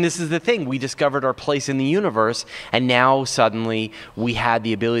so, I mean, this is the thing. We discovered our place in the universe, and now suddenly we had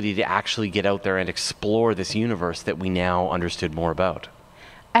the ability to actually get out there and explore this universe that we now understood more about.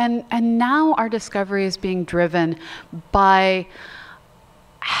 And now our discovery is being driven by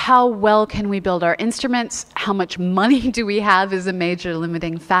how well can we build our instruments, how much money do we have is a major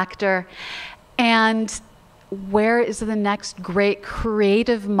limiting factor, and where is the next great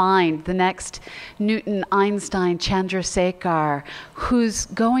creative mind, the next Newton, Einstein, Chandrasekhar, who's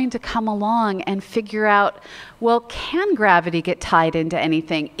going to come along and figure out, well, can gravity get tied into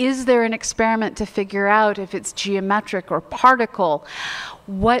anything? Is there an experiment to figure out if it's geometric or particle?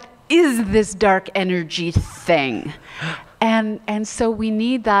 What is this dark energy thing? And so we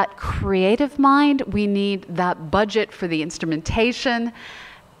need that creative mind, we need that budget for the instrumentation,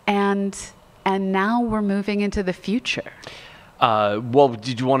 and now we're moving into the future. Well,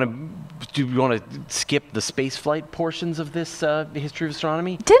 do you want to skip the spaceflight portions of this history of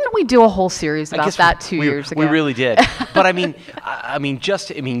astronomy? Didn't we do a whole series about that 2 years ago? We really did. But I mean,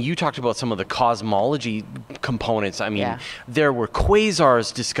 you talked about some of the cosmology components. I mean, there were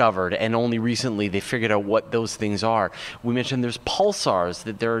quasars discovered, and only recently they figured out what those things are. We mentioned there's pulsars,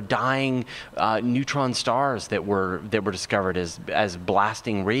 that there are dying neutron stars that were discovered as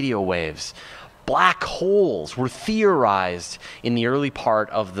blasting radio waves. Black holes were theorized in the early part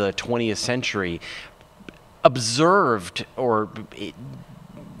of the 20th century, observed or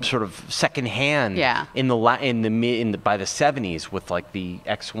sort of secondhand by the 70s with like the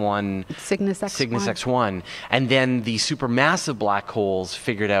X1 Cygnus X1, and then the supermassive black holes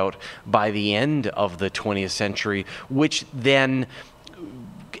figured out by the end of the 20th century, which then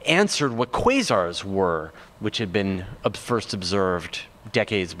answered what quasars were, which had been first observed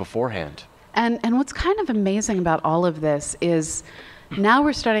decades beforehand. And what's kind of amazing about all of this is now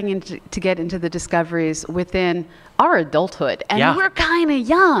we're starting to get into the discoveries within our adulthood, and we're kind of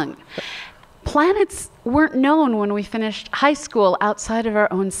young. Planets weren't known when we finished high school outside of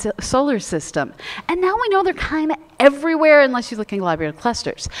our own solar system. And now we know they're kind of everywhere unless you look in globular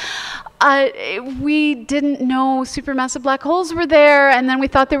clusters. We didn't know supermassive black holes were there, and then we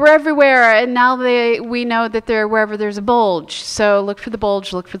thought they were everywhere, and now we know that they're wherever there's a bulge. So look for the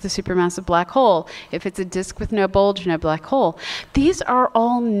bulge, look for the supermassive black hole. If it's a disk with no bulge, no black hole. These are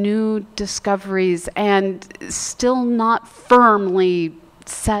all new discoveries and still not firmly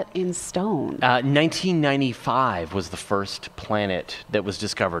set in stone. 1995 was the first planet that was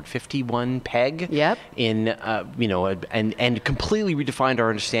discovered, 51 Peg. Yep. And completely redefined our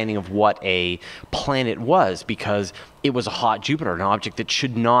understanding of what a planet was, because it was a hot Jupiter, an object that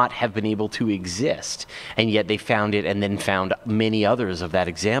should not have been able to exist, and yet they found it and then found many others of that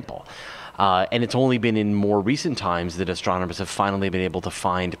example. And it's only been in more recent times that astronomers have finally been able to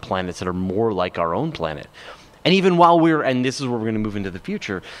find planets that are more like our own planet. And even while and this is where we're going to move into the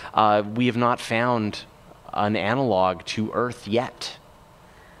future, we have not found an analog to Earth yet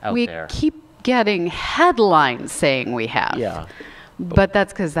out there. We keep getting headlines saying we have. Yeah. But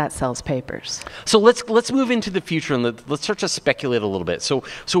that's because that sells papers. So let's move into the future, and let's start to speculate a little bit. So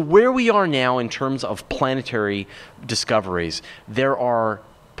where we are now in terms of planetary discoveries, there are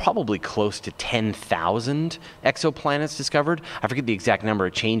probably close to 10,000 exoplanets discovered. I forget the exact number.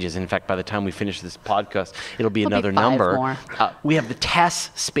 It changes. In fact, by the time we finish this podcast, it'll be another number. More. We have the TESS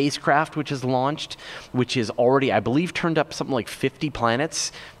spacecraft, which is launched, which is already, I believe, turned up something like 50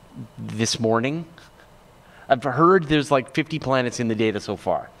 planets this morning. I've heard there's like 50 planets in the data so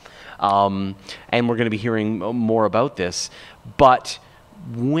far. And we're going to be hearing more about this. But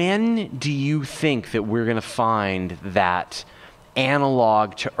when do you think that we're going to find that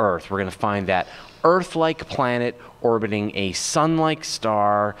analog to Earth? We're going to find that Earth-like planet orbiting a sun-like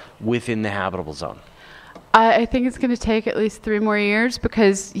star within the habitable zone. I think it's going to take at least 3 more years,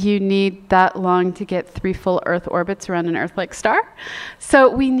 because you need that long to get 3 full Earth orbits around an Earth-like star. So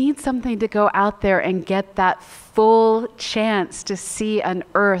we need something to go out there and get that full chance to see an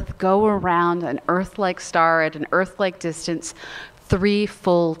Earth go around an Earth-like star at an Earth-like distance 3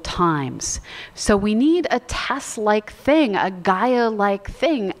 full times. So we need a TESS-like thing, a Gaia-like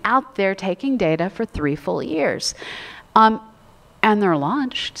thing out there taking data for 3 full years. And they're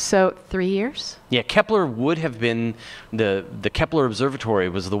launched, so 3 years. Yeah, Kepler would have been, the Kepler Observatory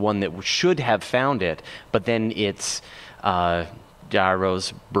was the one that should have found it, but then its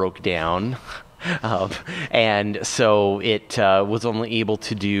gyros broke down. And so it was only able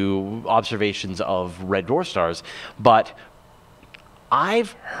to do observations of red dwarf stars. But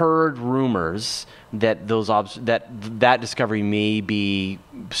I've heard rumors that that discovery may be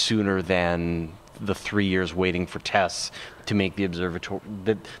sooner than the 3 years waiting for tests to make the observatory.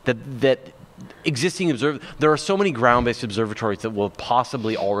 That existing there are so many ground-based observatories that will have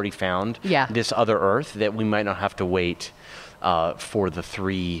possibly already found this other Earth that we might not have to wait for the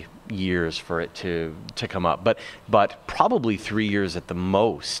 3 years for it to come up, but probably 3 years at the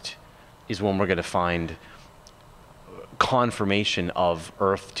most is when we're going to find confirmation of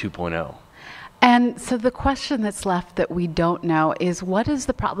Earth 2.0. And so the question that's left that we don't know is, what is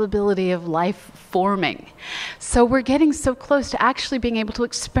the probability of life forming? So we're getting so close to actually being able to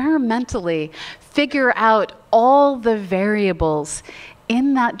experimentally figure out all the variables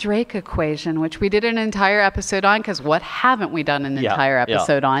in that Drake equation, which we did an entire episode on, because what haven't we done an entire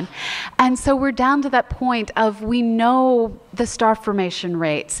episode on? And so we're down to that point of, we know the star formation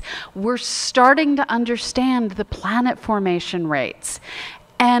rates. We're starting to understand the planet formation rates.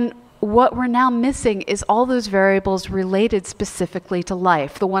 And what we're now missing is all those variables related specifically to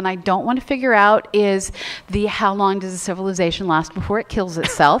life. The one I don't want to figure out is the how long does a civilization last before it kills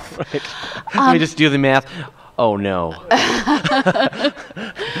itself. Let me just do the math. Oh, no.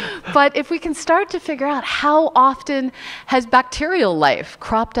 But if we can start to figure out how often has bacterial life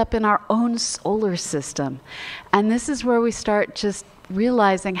cropped up in our own solar system, and this is where we start just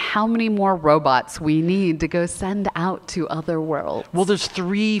realizing how many more robots we need to go send out to other worlds. Well, there's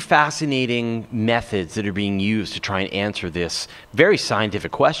 3 fascinating methods that are being used to try and answer this very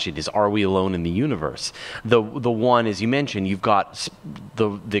scientific question: is, are we alone in the universe? The one, as you mentioned, you've got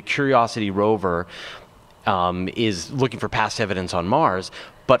the Curiosity rover is looking for past evidence on Mars,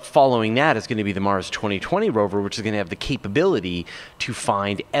 but following that is going to be the Mars 2020 rover, which is going to have the capability to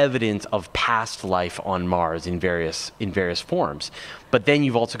find evidence of past life on Mars in various forms. But then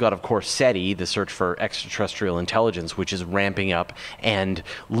you've also got, of course, SETI, the search for extraterrestrial intelligence, which is ramping up and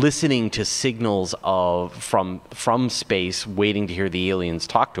listening to signals from space, waiting to hear the aliens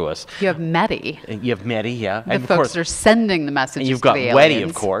talk to us. You have METI. You have METI, yeah. The folks are sending the messages. And you've got to the WETI,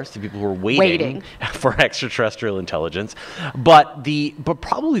 aliens. of course, the people who are waiting for extraterrestrial intelligence. But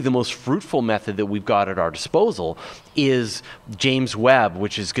probably the most fruitful method that we've got at our disposal is James Webb,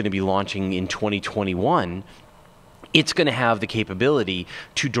 which is going to be launching in 2021. It's going to have the capability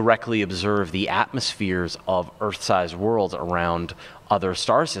to directly observe the atmospheres of Earth-sized worlds around other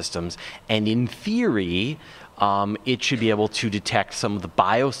star systems. And in theory, it should be able to detect some of the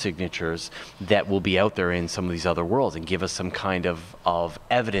biosignatures that will be out there in some of these other worlds and give us some kind of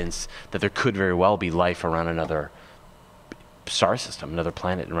evidence that there could very well be life around another star system, another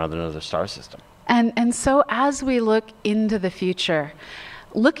planet around another star system. And so as we look into the future,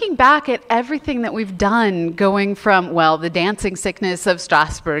 looking back at everything that we've done, going from, well, the dancing sickness of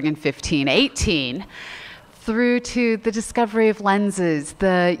Strasbourg in 1518, through to the discovery of lenses,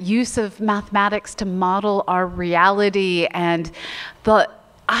 the use of mathematics to model our reality, and the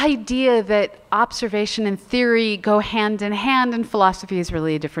idea that observation and theory go hand in hand, and philosophy is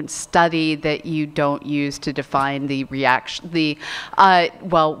really a different study that you don't use to define the reaction,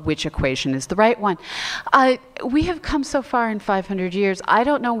 which equation is the right one. We have come so far in 500 years. I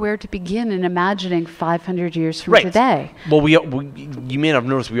don't know where to begin in imagining 500 years from today. Well, you may not have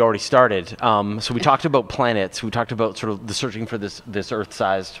noticed we already started. So we talked about planets. We talked about sort of the searching for this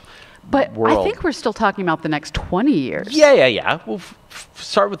Earth-sized But world. I think we're still talking about the next 20 years. Yeah. We'll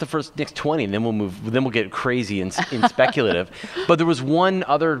start with the next 20, and then we'll move. Then we'll get crazy and speculative. But there was one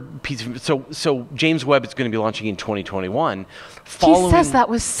other piece of so James Webb is going to be launching in 2021. He says that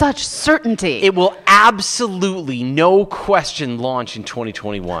with such certainty. It will absolutely, no question, launch in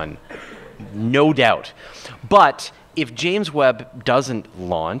 2021, no doubt. But if James Webb doesn't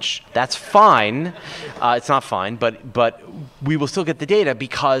launch, that's fine. It's not fine, but we will still get the data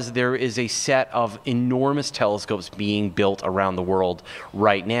because there is a set of enormous telescopes being built around the world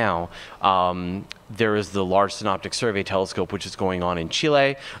right now. There is the Large Synoptic Survey Telescope, which is going on in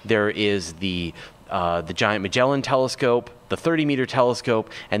Chile. There is the Giant Magellan Telescope, the 30-meter telescope,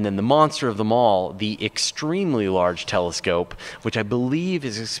 and then the monster of them all, the extremely large telescope, which I believe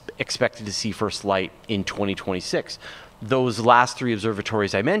is expected to see first light in 2026. Those last 3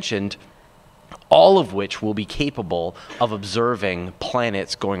 observatories I mentioned, all of which will be capable of observing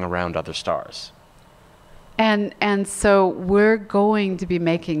planets going around other stars. And so we're going to be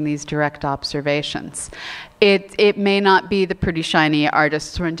making these direct observations. It may not be the pretty shiny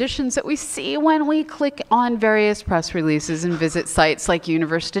artist's renditions that we see when we click on various press releases and visit sites like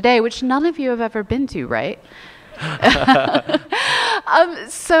Universe Today, which none of you have ever been to, right?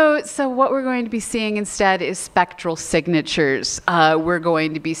 So what we're going to be seeing instead is spectral signatures. We're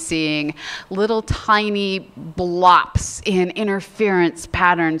going to be seeing little tiny blops in interference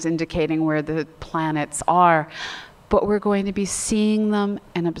patterns indicating where the planets are. But we're going to be seeing them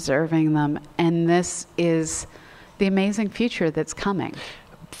and observing them. And this is the amazing future that's coming.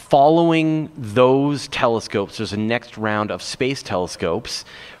 Following those telescopes, there's a next round of space telescopes,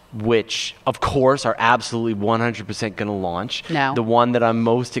 which, of course, are absolutely 100% going to launch. No. The one that I'm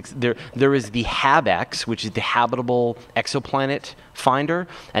most there is the HabEx, which is the Habitable Exoplanet Finder,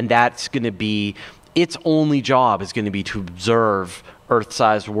 and that's going to be, its only job is going to be to observe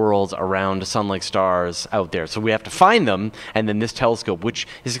Earth-sized worlds around sun-like stars out there. So we have to find them, and then this telescope, which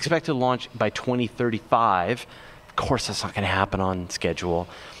is expected to launch by 2035. Of course, that's not going to happen on schedule.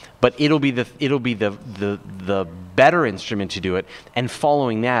 But it'll be the better instrument to do it, and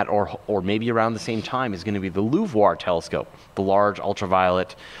following that, or maybe around the same time, is going to be the LUVOIR telescope, the Large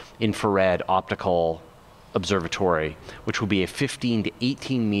Ultraviolet Infrared Optical Observatory, which will be a 15 to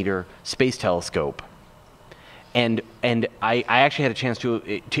 18 meter space telescope. And I actually had a chance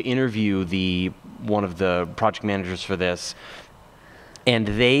to interview one of the project managers for this. And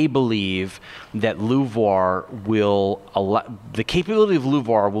they believe that LUVOIR the capability of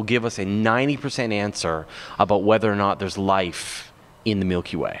LUVOIR will give us a 90% answer about whether or not there's life in the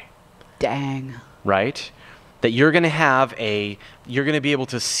Milky Way. Dang. Right? That you're going to be able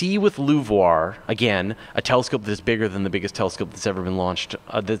to see with LUVOIR, again, a telescope that's bigger than the biggest telescope that's ever been launched,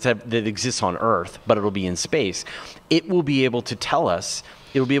 that exists on Earth, but it'll be in space. It will be able to tell us,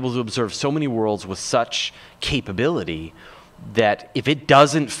 it will be able to observe so many worlds with such capability that if it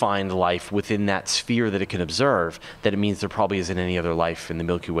doesn't find life within that sphere that it can observe, that it means there probably isn't any other life in the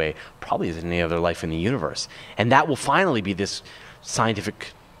Milky Way, probably isn't any other life in the universe. And that will finally be this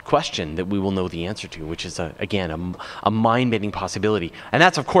scientific question that we will know the answer to, which is, again, a mind-bending possibility. And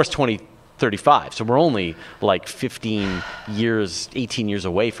that's, of course, 2035. So we're only like 18 years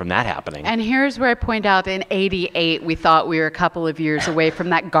away from that happening. And here's where I point out, in 88, we thought we were a couple of years away from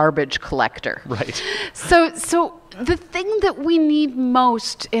that garbage collector. Right. So the thing that we need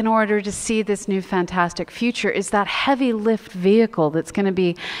most in order to see this new fantastic future is that heavy lift vehicle that's going to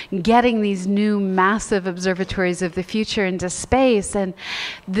be getting these new massive observatories of the future into space. And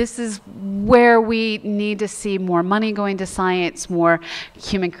this is where we need to see more money going to science, more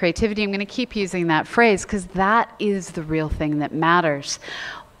human creativity. I'm going to keep using that phrase because that is the real thing that matters.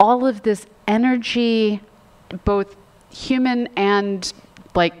 All of this energy, both human and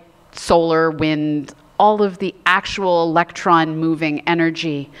like solar, wind, all of the actual electron moving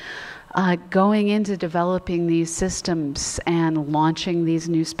energy going into developing these systems and launching these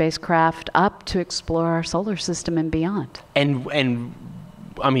new spacecraft up to explore our solar system and beyond. And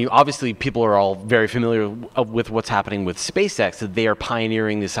I mean, obviously, people are all very familiar with what's happening with SpaceX, that they are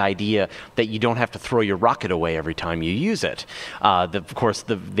pioneering this idea that you don't have to throw your rocket away every time you use it. Of course,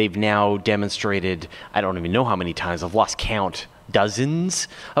 they've now demonstrated, I don't even know how many times, I've lost count, dozens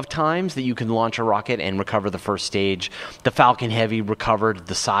of times that you can launch a rocket and recover the first stage. The Falcon Heavy recovered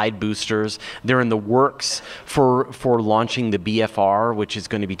the side boosters. They're in the works for launching the BFR, which is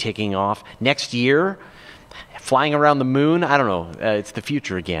going to be taking off next year. Flying around the moon, I don't know, it's the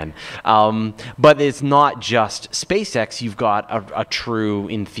future again. But it's not just SpaceX. You've got a true,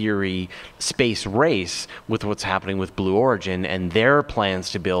 in theory, space race with what's happening with Blue Origin and their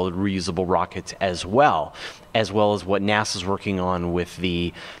plans to build reusable rockets as well as what NASA's working on with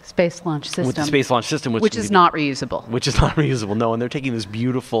the Space Launch System. With the Space Launch System. Which is not reusable. Which is not reusable, no. And they're taking those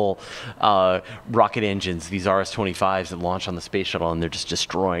beautiful rocket engines, these RS-25s that launch on the space shuttle, and they're just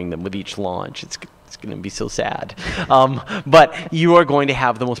destroying them with each launch. It's going to be so sad. But you are going to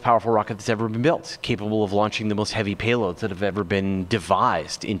have the most powerful rocket that's ever been built, capable of launching the most heavy payloads that have ever been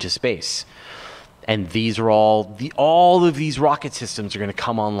devised into space. And these are all of these rocket systems are going to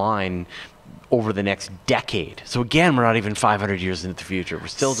come online over the next decade. So again, we're not even 500 years into the future. We're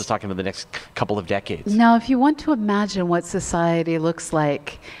still just talking about the next couple of decades. Now, if you want to imagine what society looks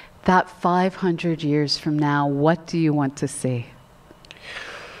like that 500 years from now, what do you want to see?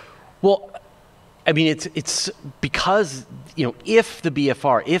 Well, I mean, it's because, if the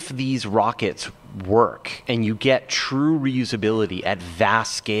BFR, if these rockets work and you get true reusability at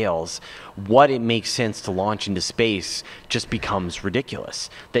vast scales, what it makes sense to launch into space just becomes ridiculous.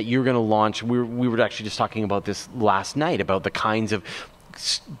 That you're going to launch, we were actually just talking about this last night, about the kinds of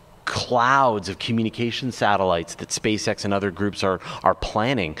clouds of communication satellites that SpaceX and other groups are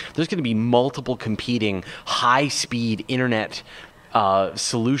planning. There's going to be multiple competing high-speed internet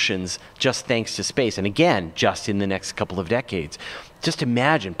solutions just thanks to space. And again, just in the next couple of decades. Just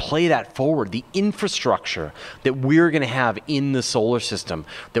imagine, play that forward, the infrastructure that we're going to have in the solar system,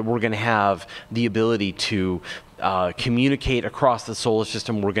 that we're going to have the ability to communicate across the solar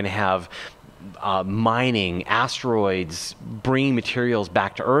system. We're going to have mining, asteroids, bringing materials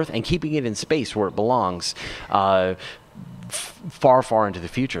back to Earth and keeping it in space where it belongs. Far, far into the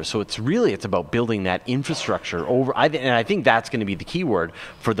future. So it's about building that infrastructure over, and I think that's going to be the key word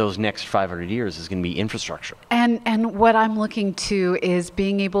for those next 500 years is going to be infrastructure. And what I'm looking to is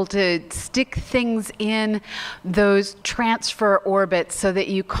being able to stick things in those transfer orbits so that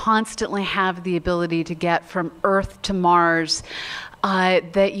you constantly have the ability to get from Earth to Mars,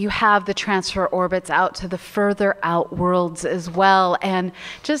 that you have the transfer orbits out to the further out worlds as well. And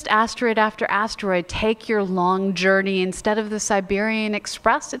just asteroid after asteroid, take your long journey. Instead of the Siberian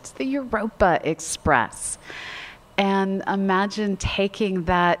Express, it's the Europa Express. And imagine taking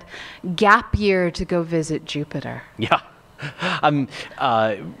that gap year to go visit Jupiter. Yeah.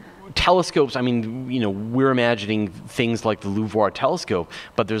 Telescopes, I mean, we're imagining things like the Louvre telescope,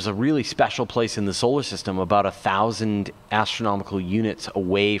 but there's a really special place in the solar system about 1,000 astronomical units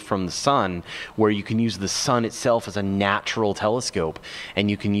away from the sun where you can use the sun itself as a natural telescope,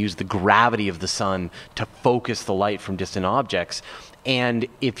 and you can use the gravity of the sun to focus the light from distant objects. And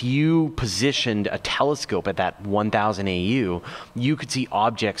if you positioned a telescope at that 1,000 AU, you could see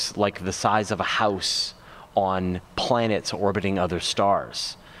objects like the size of a house on planets orbiting other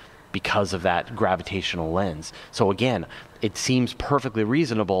stars, because of that gravitational lens. So again, it seems perfectly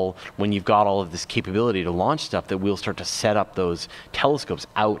reasonable when you've got all of this capability to launch stuff that we'll start to set up those telescopes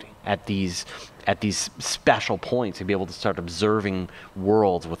out at these special points and be able to start observing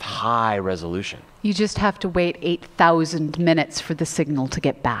worlds with high resolution. You just have to wait 8,000 minutes for the signal to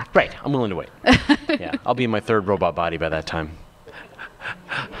get back. Right, I'm willing to wait. Yeah, I'll be in my third robot body by that time.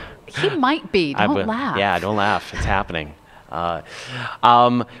 He might be, don't laugh. Yeah, don't laugh, it's happening.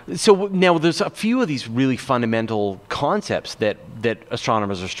 So now there's a few of these really fundamental concepts that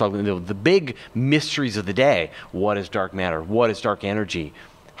astronomers are struggling with. The big mysteries of the day. What is dark matter? What is dark energy?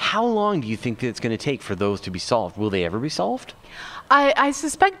 How long do you think that it's going to take for those to be solved? Will they ever be solved? I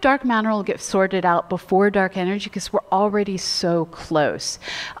suspect dark matter will get sorted out before dark energy because we're already so close.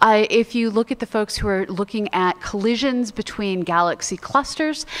 If you look at the folks who are looking at collisions between galaxy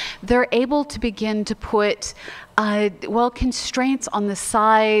clusters, they're able to begin to put constraints on the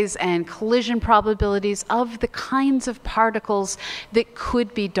size and collision probabilities of the kinds of particles that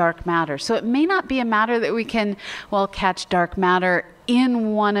could be dark matter. So it may not be a matter that we can, catch dark matter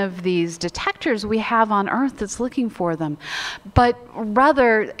in one of these detectors we have on Earth that's looking for them, but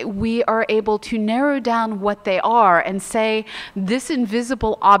rather we are able to narrow down what they are and say this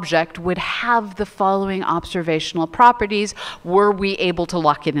invisible object would have the following observational properties were we able to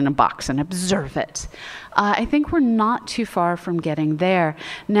lock it in a box and observe it. I think we're not too far from getting there.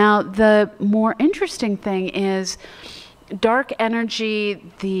 Now, the more interesting thing is dark energy,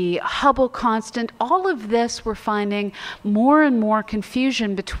 the Hubble constant, all of this we're finding more and more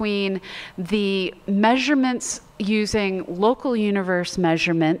confusion between the measurements using local universe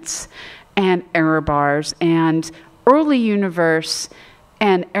measurements and error bars and early universe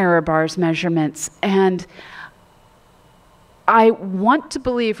and error bars measurements. And I want to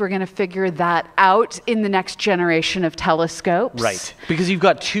believe we're going to figure that out in the next generation of telescopes. Right, because you've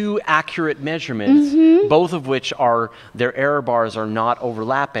got two accurate measurements, both of which their error bars are not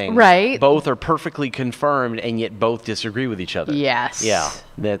overlapping. Right. Both are perfectly confirmed, and yet both disagree with each other. Yes. Yeah,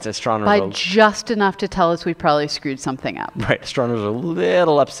 that's astronomers. By just enough to tell us we probably screwed something up. Right, astronomers are a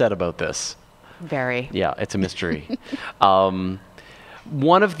little upset about this. Very. Yeah, it's a mystery.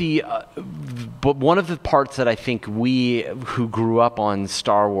 One of the parts that I think we who grew up on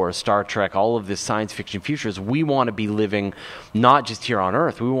Star Wars, Star Trek, all of this science fiction future is we want to be living not just here on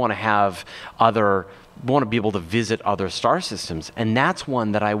Earth. We want to be able to visit other star systems, and that's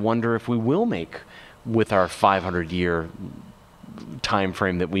one that I wonder if we will make with our 500-year time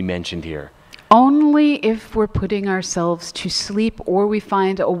frame that we mentioned here. Only if we're putting ourselves to sleep or we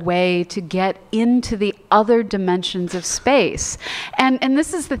find a way to get into the other dimensions of space. And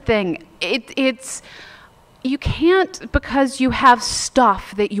this is the thing. It's you can't, because you have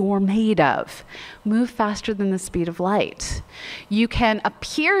stuff that you're made of, move faster than the speed of light. You can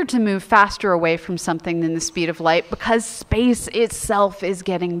appear to move faster away from something than the speed of light because space itself is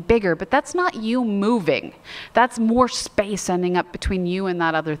getting bigger, but that's not you moving. That's more space ending up between you and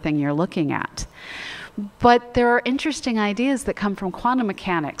that other thing you're looking at. But there are interesting ideas that come from quantum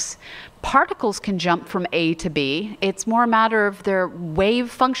mechanics. Particles can jump from A to B. It's more a matter of their wave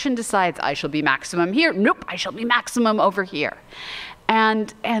function decides, I shall be maximum here. Nope, I shall be maximum over here.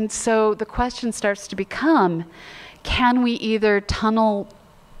 And so the question starts to become, can we either tunnel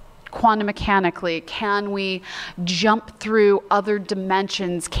quantum mechanically? Can we jump through other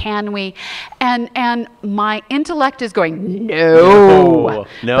dimensions? Can we? And my intellect is going, no.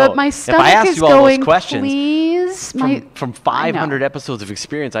 But my stomach is going, please. From 500 episodes of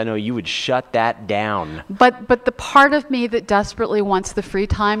experience, I know you would shut that down. But the part of me that desperately wants the free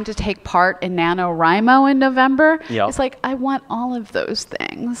time to take part in NaNoWriMo in November is like, I want all of those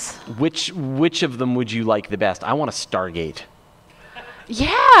things. Which of them would you like the best? I want a Stargate.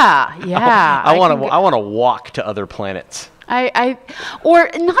 Yeah. I want to walk to other planets. Or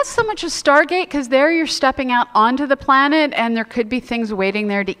not so much a Stargate, because there you're stepping out onto the planet and there could be things waiting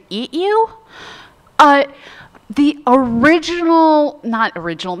there to eat you. The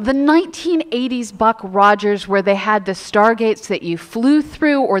 1980s Buck Rogers, where they had the Stargates that you flew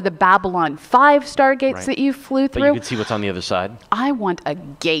through, or the Babylon 5 Stargates that you flew through. But you could see what's on the other side. I want a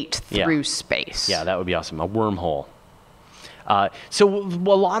gate through space. Yeah, that would be awesome. A wormhole. So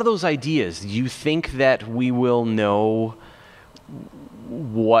a lot of those ideas, you think that we will know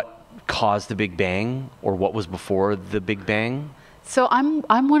what caused the Big Bang or what was before the Big Bang? So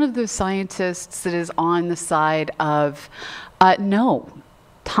I'm one of those scientists that is on the side of no.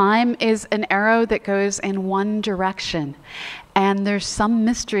 Time is an arrow that goes in one direction. And there's some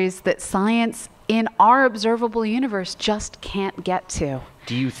mysteries that science in our observable universe just can't get to.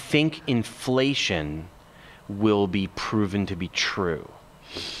 Do you think inflation will be proven to be true?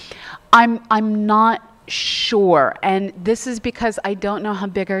 I'm not sure, and this is because I don't know how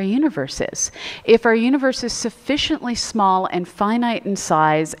big our universe is. If our universe is sufficiently small and finite in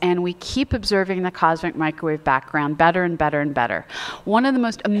size, and we keep observing the cosmic microwave background better and better and better, one of the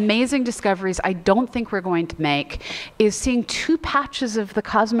most amazing discoveries I don't think we're going to make is seeing two patches of the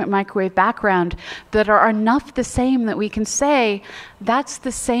cosmic microwave background that are enough the same that we can say that's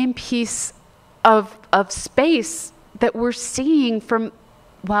the same piece of space that we're seeing from,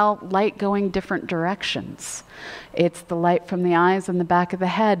 well, light going different directions. It's the light from the eyes and the back of the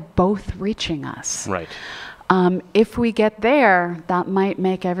head both reaching us. Right. If we get there, that might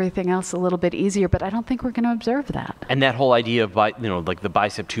make everything else a little bit easier, but I don't think we're going to observe that. And that whole idea of, like the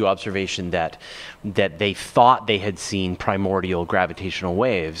Bicep 2 observation that they thought they had seen primordial gravitational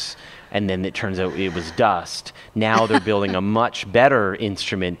waves, and then it turns out it was dust. Now they're building a much better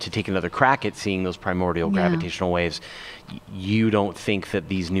instrument to take another crack at seeing those primordial gravitational waves. You don't think that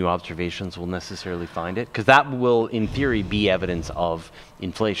these new observations will necessarily find it? Because that will, in theory, be evidence of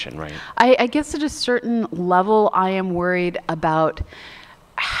inflation, right? I guess at a certain level, I am worried about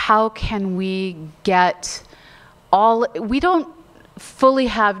how can we get we don't fully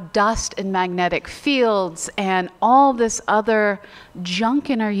have dust and magnetic fields and all this other junk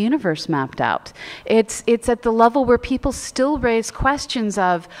in our universe mapped out. It's at the level where people still raise questions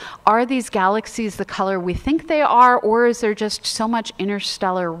of, are these galaxies the color we think they are, or is there just so much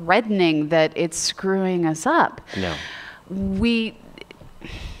interstellar reddening that it's screwing us up? No.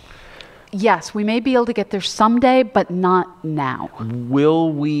 Yes, we may be able to get there someday, but not now.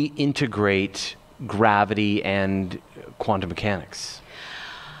 Will we integrate gravity and quantum mechanics?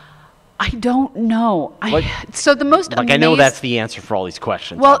 I don't know. So the most I know that's the answer for all these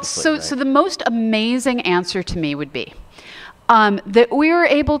questions. Well, so the most amazing answer to me would be that we were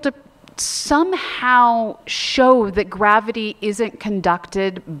able to somehow show that gravity isn't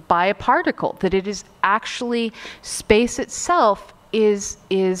conducted by a particle, that it is actually space itself is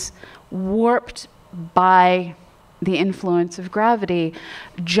warped by the influence of gravity,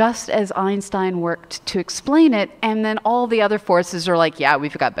 just as Einstein worked to explain it, and then all the other forces are like, yeah,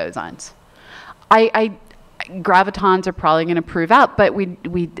 we've got bosons. Gravitons are probably going to prove out, but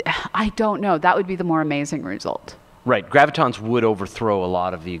I don't know. That would be the more amazing result. Right. Gravitons would overthrow a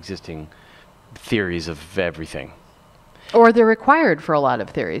lot of the existing theories of everything. Or they're required for a lot of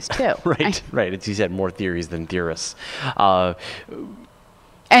theories, too. Right. As you said, more theories than theorists.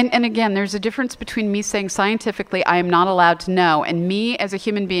 And again, there's a difference between me saying scientifically I am not allowed to know, and me as a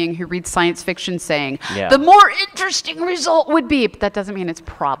human being who reads science fiction saying the more interesting result would be, but that doesn't mean it's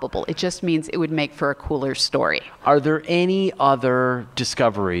probable. It just means it would make for a cooler story. Are there any other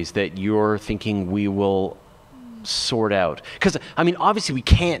discoveries that you're thinking we will sort out? Because, I mean, obviously we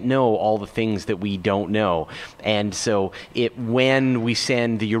can't know all the things that we don't know. And so when we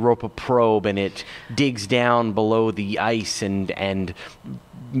send the Europa probe and it digs down below the ice and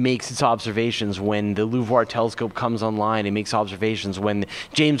makes its observations, when the LUVOIR telescope comes online, it makes observations, when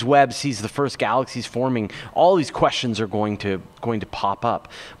James Webb sees the first galaxies forming, all these questions are going to pop up.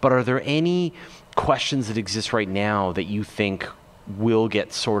 But are there any questions that exist right now that you think will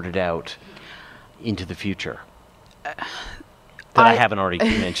get sorted out into the future that I haven't already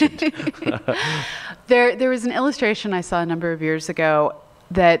mentioned? There was an illustration I saw a number of years ago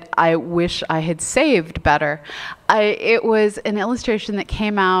that I wish I had saved better. It was an illustration that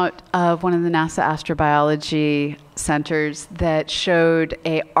came out of one of the NASA astrobiology centers that showed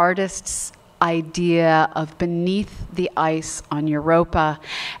an artist's idea of beneath the ice on Europa,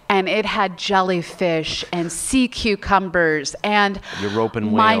 and it had jellyfish and sea cucumbers and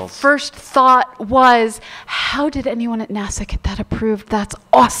European my whales. first thought was, how did anyone at NASA get that approved? That's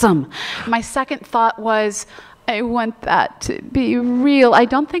awesome. My second thought was, I want that to be real. I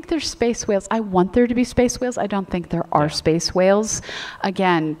don't think there's space whales. I want there to be space whales. I don't think there are space whales.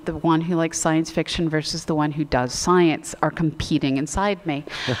 Again, the one who likes science fiction versus the one who does science are competing inside me.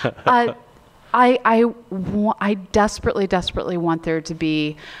 I desperately, desperately want there to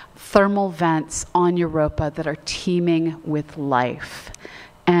be thermal vents on Europa that are teeming with life.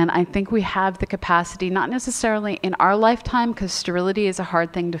 And I think we have the capacity, not necessarily in our lifetime, because sterility is a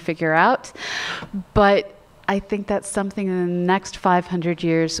hard thing to figure out, but I think that's something in the next 500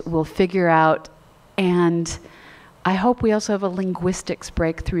 years we'll figure out. And I hope we also have a linguistics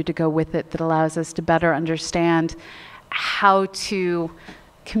breakthrough to go with it that allows us to better understand how to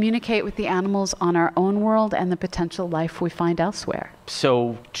communicate with the animals on our own world and the potential life we find elsewhere.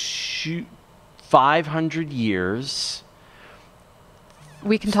 So 500 years.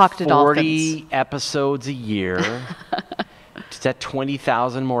 We can talk to 40 dolphins. episodes a year. Is that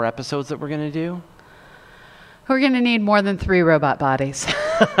 20,000 more episodes that we're going to do? We're going to need more than 3 robot bodies.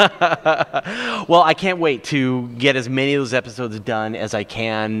 Well, I can't wait to get as many of those episodes done as I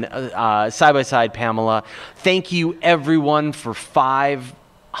can. Side by side, Pamela. Thank you, everyone, for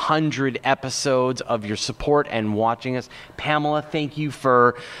 500 episodes of your support and watching us. Pamela, thank you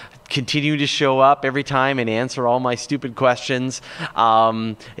for continuing to show up every time and answer all my stupid questions.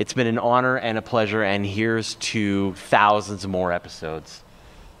 It's been an honor and a pleasure, and here's to thousands more episodes.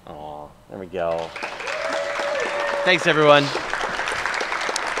 Oh, there we go. Thanks, everyone.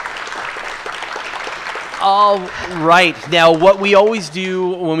 All right. Now, what we always do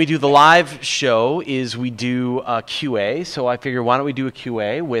when we do the live show is we do a QA. So I figure, why don't we do a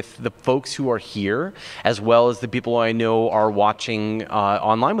QA with the folks who are here, as well as the people I know are watching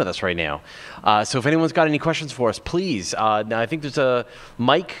online with us right now. So if anyone's got any questions for us, please. Now, I think there's a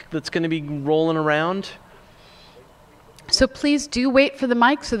mic that's going to be rolling around. So please do wait for the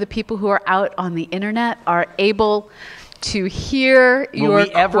mic so the people who are out on the internet are able to hear your questions. Will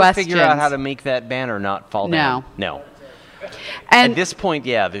we ever figure out how to make that banner not fall down? No. And at this point,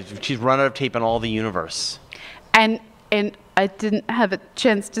 yeah, she's run out of tape on all the universe. And I didn't have a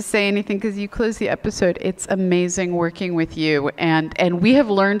chance to say anything because you closed the episode. It's amazing working with you. And we have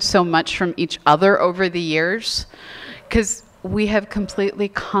learned so much from each other over the years because we have completely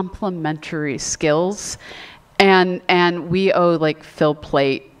complementary skills. And we owe like Phil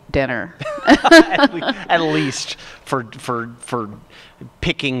Plait dinner. at least for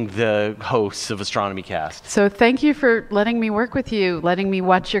picking the hosts of Astronomy Cast. So thank you for letting me work with you, letting me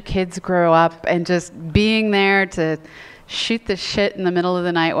watch your kids grow up, and just being there to shoot the shit in the middle of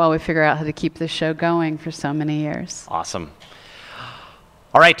the night while we figure out how to keep this show going for so many years. Awesome.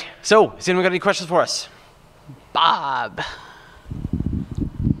 All right. So, has anyone got any questions for us? Bob.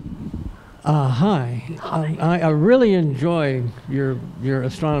 Hi. I really enjoy your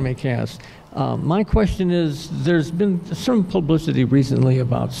Astronomy Cast. My question is, there's been some publicity recently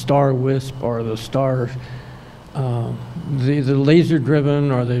about Star Wisp or the star, the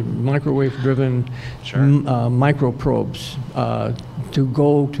laser-driven or the microwave-driven microprobes to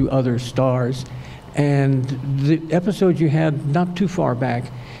go to other stars. And the episode you had not too far back,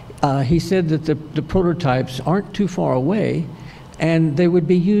 he said that the prototypes aren't too far away, and they would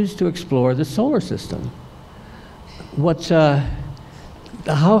be used to explore the solar system.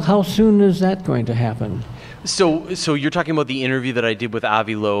 How soon is that going to happen? So you're talking about the interview that I did with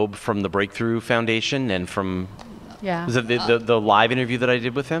Avi Loeb from the Breakthrough Foundation and from... Yeah. Is it the live interview that I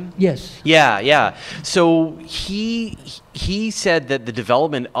did with him? Yes. Yeah. So he said that the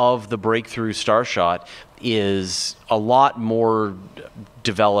development of the Breakthrough Starshot is a lot more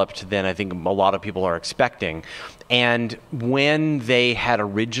developed than I think a lot of people are expecting. And when they had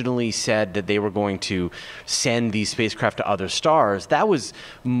originally said that they were going to send these spacecraft to other stars, that was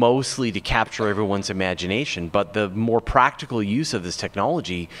mostly to capture everyone's imagination. But the more practical use of this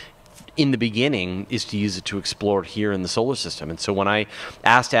technology in the beginning is to use it to explore here in the solar system. And so when I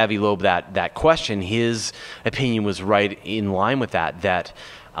asked Avi Loeb that question, his opinion was right in line with that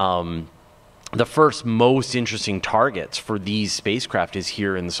the first most interesting targets for these spacecraft is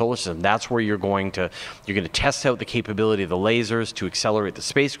here in the solar system. That's where you're going to test out the capability of the lasers to accelerate the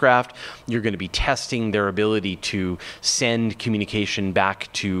spacecraft. You're going to be testing their ability to send communication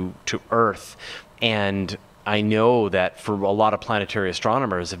back to Earth. And I know that for a lot of planetary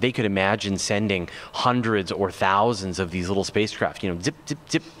astronomers, if they could imagine sending hundreds or thousands of these little spacecraft, zip, zip,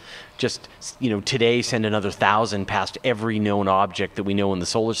 zip, just, today send another 1,000 past every known object that we know in the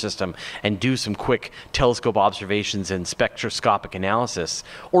solar system and do some quick telescope observations and spectroscopic analysis,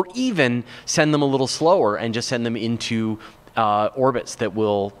 or even send them a little slower and just send them into orbits that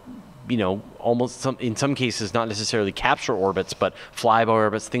will, almost in some cases not necessarily capture orbits, but flyby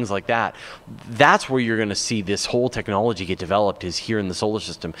orbits, things like that. That's where you're going to see this whole technology get developed, is here in the solar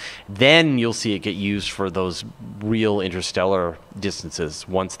system. Then you'll see it get used for those real interstellar distances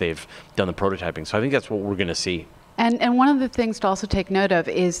once they've done the prototyping. So I think that's what we're going to see. And one of the things to also take note of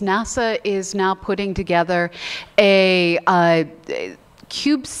is NASA is now putting together a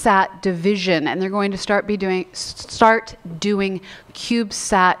CubeSat division, and they're going to start doing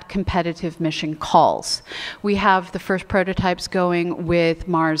CubeSat competitive mission calls. We have the first prototypes going with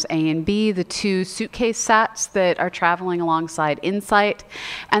Mars A and B, the two suitcase sats that are traveling alongside InSight,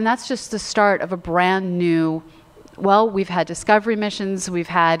 and that's just the start of a brand new. Well, we've had Discovery missions, we've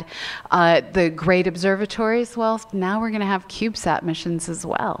had the great observatories. Well, now we're going to have CubeSat missions as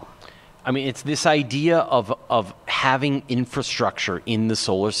well. I mean, it's this idea of having infrastructure in the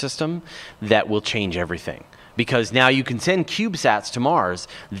solar system that will change everything. Because now you can send CubeSats to Mars.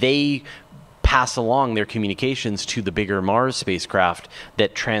 They pass along their communications to the bigger Mars spacecraft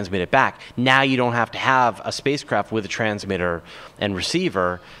that transmit it back. Now you don't have to have a spacecraft with a transmitter and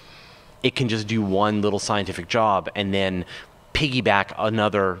receiver. It can just do one little scientific job and then piggyback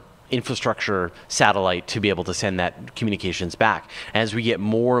another infrastructure satellite to be able to send that communications back. As we get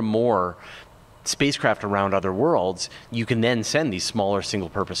more and more spacecraft around other worlds, you can then send these smaller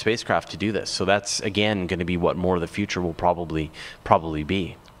single-purpose spacecraft to do this. So that's, again, going to be what more of the future will probably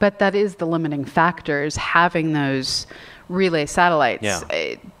be. But that is the limiting factor, is having those relay satellites.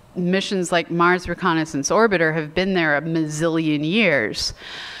 Yeah. Missions like Mars Reconnaissance Orbiter have been there a mazillion years.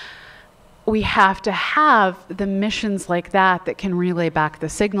 We have to have the missions like that can relay back the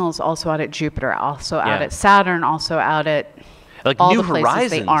signals also out at Jupiter, also out at Saturn, also out at all the places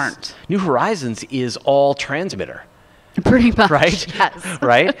they aren't. New Horizons is all transmitter. Pretty much, right? Yes.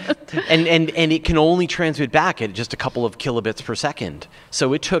 Right? And it can only transmit back at just a couple of kilobits per second.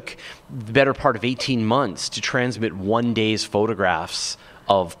 So it took the better part of 18 months to transmit one day's photographs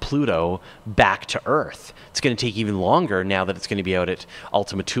of Pluto back to Earth. It's going to take even longer now that it's going to be out at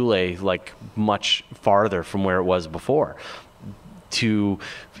Ultima Thule, like much farther from where it was before. You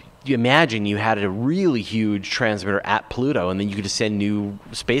imagine you had a really huge transmitter at Pluto, and then you could just send new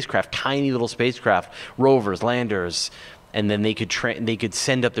spacecraft, tiny little spacecraft, rovers, landers, and then they could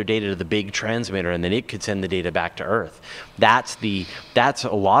send up their data to the big transmitter, and then it could send the data back to Earth. That's a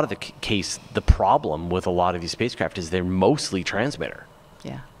lot of the case. The problem with a lot of these spacecraft is they're mostly transmitter.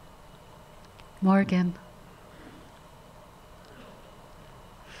 Yeah. Morgan.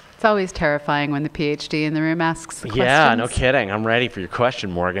 It's always terrifying when the PhD in the room asks the questions. Yeah, no kidding. I'm ready for your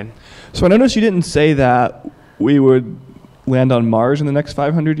question, Morgan. So I noticed you didn't say that we would land on Mars in the next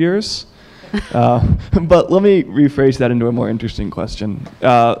 500 years. But let me rephrase that into a more interesting question.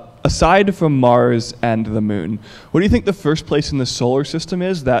 Aside from Mars and the Moon, what do you think the first place in the solar system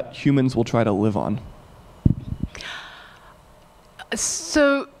is that humans will try to live on?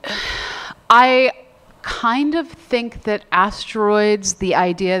 So I kind of think that asteroids, the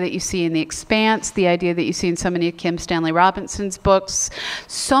idea that you see in The Expanse, the idea that you see in so many of Kim Stanley Robinson's books,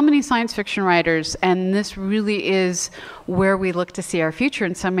 so many science fiction writers, and this really is where we look to see our future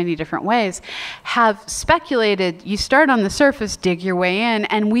in so many different ways, have speculated you start on the surface, dig your way in,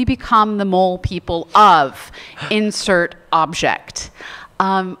 and we become the mole people of insert object.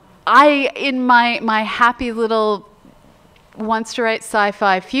 In my happy little wants to write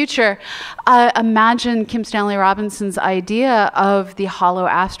sci-fi future, imagine Kim Stanley Robinson's idea of the hollow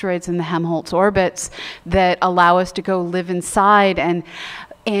asteroids in the Helmholtz orbits that allow us to go live inside. And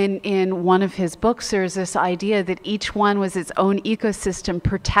in one of his books, there's this idea that each one was its own ecosystem,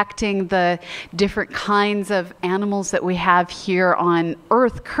 protecting the different kinds of animals that we have here on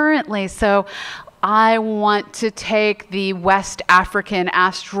Earth currently. So I want to take the West African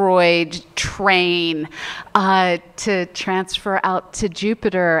asteroid train to transfer out to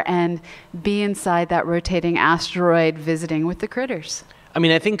Jupiter and be inside that rotating asteroid visiting with the critters. I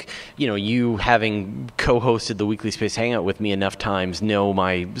mean, I think, you having co-hosted the Weekly Space Hangout with me enough times know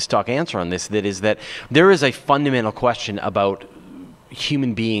my stock answer on this, that is that there is a fundamental question about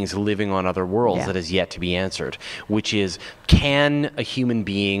human beings living on other worlds that is yet to be answered, which is, can a human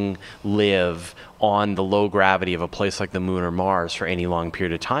being live on the low gravity of a place like the Moon or Mars for any long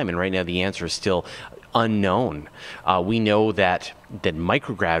period of time? And right now the answer is still unknown. We know that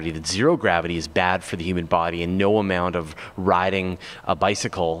microgravity, that zero gravity, is bad for the human body, and no amount of riding a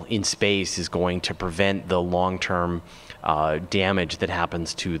bicycle in space is going to prevent the long-term damage that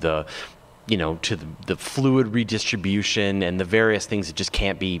happens to the fluid redistribution and the various things that just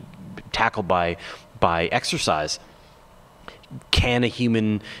can't be tackled by exercise. Can a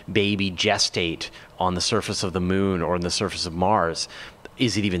human baby gestate on the surface of the Moon or on the surface of Mars?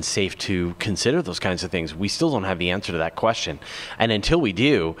 Is it even safe to consider those kinds of things? We still don't have the answer to that question. And until we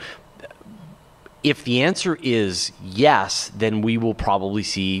do, if the answer is yes, then we will probably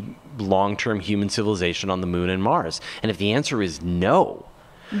see long-term human civilization on the Moon and Mars. And if the answer is no,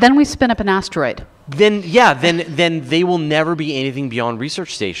 then we spin up an asteroid. Then they will never be anything beyond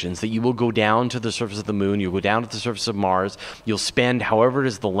research stations, that you will go down to the surface of the Moon, you'll go down to the surface of Mars, you'll spend however it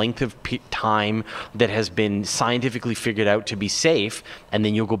is the length of time that has been scientifically figured out to be safe, and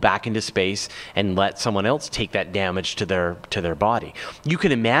then you'll go back into space and let someone else take that damage to their body. You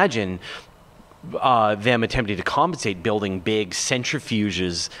can imagine them attempting to compensate, building big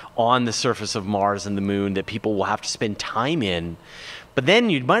centrifuges on the surface of Mars and the Moon that people will have to spend time in. But then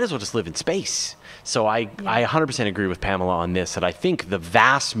you might as well just live in space. So I 100% agree with Pamela on this, that I think the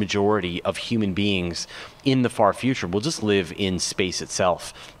vast majority of human beings in the far future will just live in space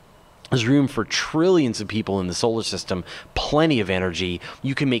itself. There's room for trillions of people in the solar system, plenty of energy.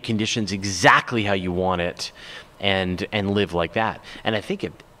 You can make conditions exactly how you want it and live like that. And I think,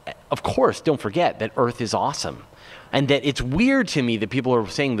 of course, don't forget that Earth is awesome. And that it's weird to me that people are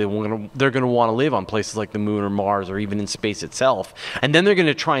saying they're going to want to live on places like the Moon or Mars or even in space itself. And then they're going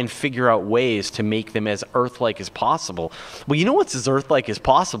to try and figure out ways to make them as Earth-like as possible. Well, you know what's as Earth-like as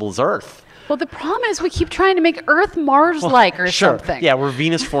possible is Earth. Well, the problem is we keep trying to make Earth Mars-like or something. Yeah, we're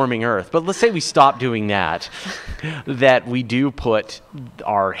Venus-forming Earth. But let's say we stop doing that, that we do put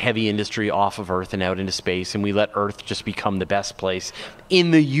our heavy industry off of Earth and out into space, and we let Earth just become the best place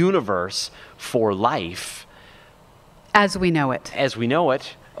in the universe for life. As we know it. As we know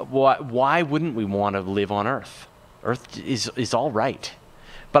it, why wouldn't we want to live on Earth? Earth is all right.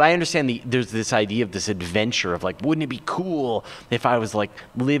 But I understand there's this idea of this adventure of like, wouldn't it be cool if I was like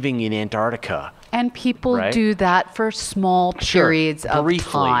living in Antarctica? And people do that for small periods of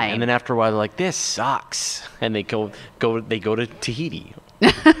briefly, time. and then after a while, they're like, this sucks, and they go to Tahiti.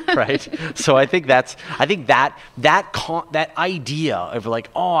 Right. So I think that idea of like,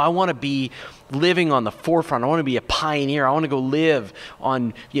 oh, I want to be living on the forefront. I want to be a pioneer. I want to go live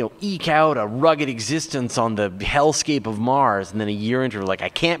on, eke out a rugged existence on the hellscape of Mars. And then a year into it, like, I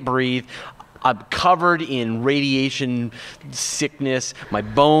can't breathe. I'm covered in radiation sickness. My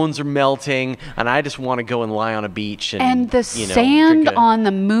bones are melting, and I just want to go and lie on a beach. And the sand on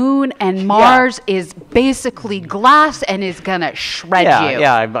the Moon and Mars is basically glass and is going to shred you.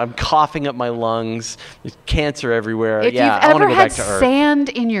 Yeah, I'm coughing up my lungs. There's cancer everywhere. If you've ever had sand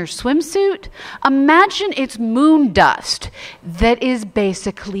in your swimsuit, imagine it's moon dust that is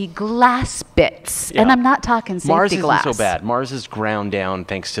basically glass bits. Yeah. And I'm not talking safety glass. Mars isn't so bad. Mars is ground down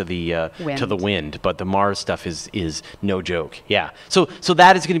thanks to the wind, but the Mars stuff is no joke. Yeah. So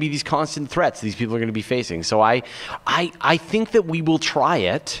that is going to be these constant threats these people are going to be facing. So I think that we will try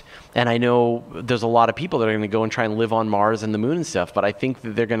it, and I know there's a lot of people that are going to go and try and live on Mars and the Moon and stuff, but I think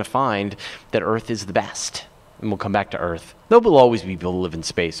that they're going to find that Earth is the best. And we'll come back to Earth. There will always be people who live in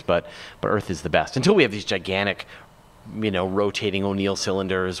space, but Earth is the best. Until we have these gigantic rotating O'Neill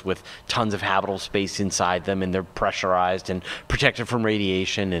cylinders with tons of habitable space inside them, and they're pressurized and protected from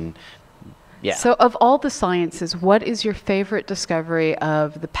radiation. And yeah. So of all the sciences, what is your favorite discovery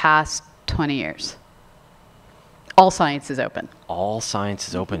of the past 20 years? All science is open. All science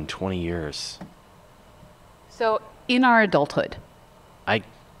is open 20 years. So in our adulthood.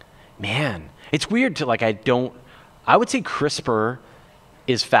 It's weird to I would say CRISPR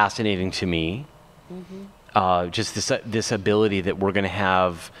is fascinating to me. Mm-hmm. Just this ability that we're going to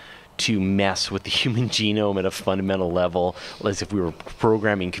have to mess with the human genome at a fundamental level, as if we were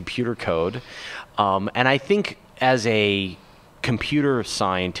programming computer code. And I think as a computer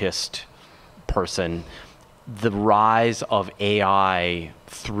scientist person, the rise of AI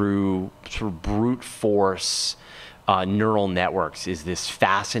through sort of brute force neural networks is this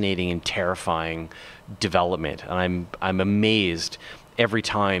fascinating and terrifying development. And I'm amazed every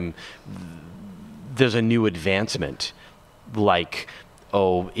time there's a new advancement, like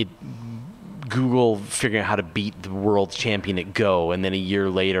Google figuring out how to beat the world's champion at Go, and then a year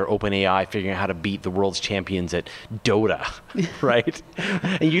later, OpenAI figuring out how to beat the world's champions at Dota, right?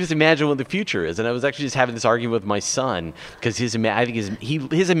 And you just imagine what the future is. And I was actually just having this argument with my son because his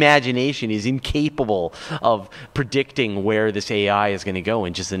imagination is incapable of predicting where this AI is going to go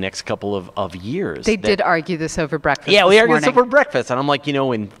in just the next couple of years. They did argue this over breakfast. Yeah, we argued this this over breakfast, and I'm like,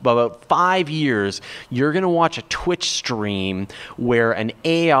 in about 5 years, you're going to watch a Twitch stream where an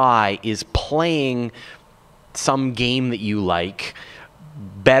AI is playing some game that you like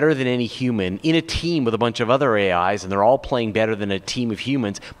better than any human in a team with a bunch of other AIs, and they're all playing better than a team of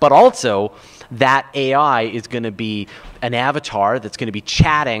humans, but also that AI is going to be an avatar that's going to be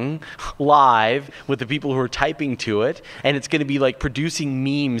chatting live with the people who are typing to it, and it's going to be like producing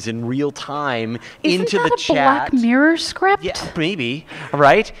memes in real time into the chat. Isn't that a Black Mirror script? Yeah, maybe,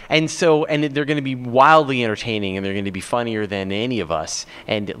 right? And they're going to be wildly entertaining, and they're going to be funnier than any of us.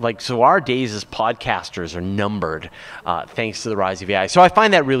 And so our days as podcasters are numbered thanks to the rise of AI. So I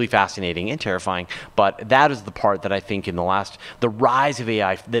find that really fascinating and terrifying, but that is the part that I think in the rise of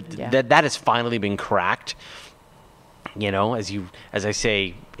AI, that has finally been cracked. As I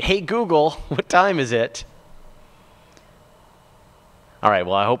say, hey Google, what time is it? All right,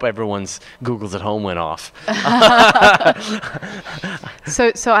 well, I hope everyone's Googles at home went off.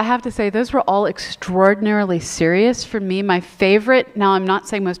 So I have to say, those were all extraordinarily serious for me. My favorite, now I'm not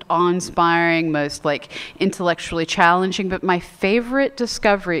saying most awe-inspiring, most intellectually challenging, but my favorite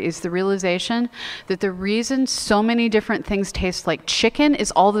discovery is the realization that the reason so many different things taste like chicken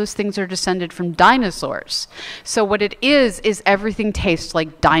is all those things are descended from dinosaurs. So what it is everything tastes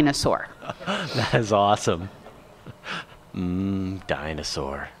like dinosaur. That is awesome.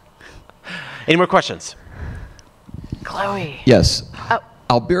 Dinosaur. Any more questions? Chloe. Yes.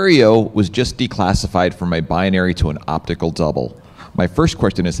 Alberio was just declassified from a binary to an optical double. My first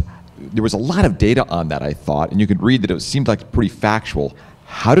question is, there was a lot of data on that, I thought, and you could read that it seemed like pretty factual.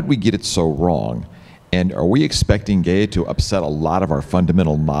 How did we get it so wrong? And are we expecting Gaia to upset a lot of our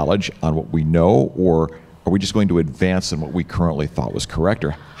fundamental knowledge on what we know, or are we just going to advance in what we currently thought was correct?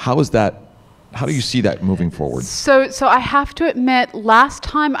 Or how do you see that moving forward? So I have to admit, last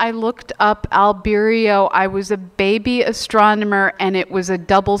time I looked up Alberio, I was a baby astronomer, and it was a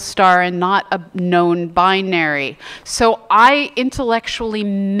double star and not a known binary. So I intellectually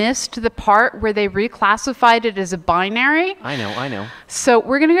missed the part where they reclassified it as a binary. I know. So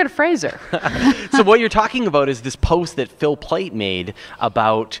we're going to go to Fraser. So what you're talking about is this post that Phil Plait made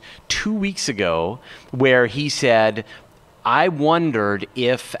about 2 weeks ago, where he said, I wondered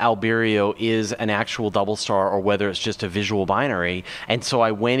if Alberio is an actual double star or whether it's just a visual binary. And so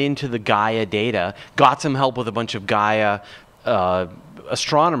I went into the Gaia data, got some help with a bunch of Gaia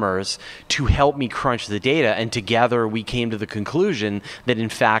astronomers to help me crunch the data, and together we came to the conclusion that in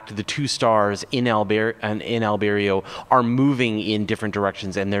fact the two stars in Alberio are moving in different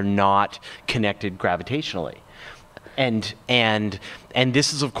directions, and they're not connected gravitationally. And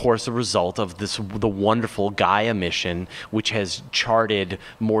this is, of course, a result of the wonderful Gaia mission, which has charted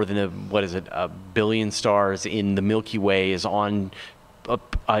more than a billion stars in the Milky Way, is on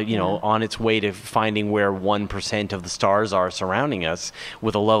its way to finding where 1% of the stars are surrounding us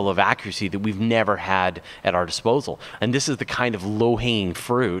with a level of accuracy that we've never had at our disposal. And this is the kind of low-hanging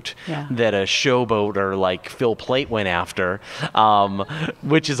fruit that a showboater like Phil Plait went after,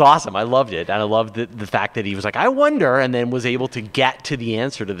 which is awesome. I loved it. And I loved the fact that he was like, I wonder, and then was able to get to the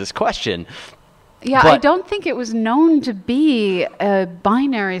answer to this question. Yeah, I don't think it was known to be a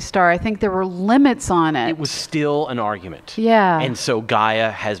binary star. I think there were limits on it. It was still an argument. Yeah. And so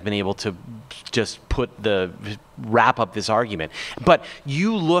Gaia has been able to just wrap up this argument. But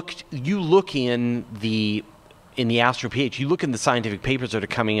you look in the Astro PH, you look in the scientific papers that are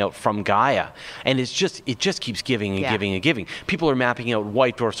coming out from Gaia, and it just keeps giving and giving and giving. People are mapping out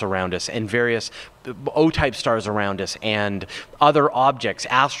white dwarfs around us and various O-type stars around us and other objects,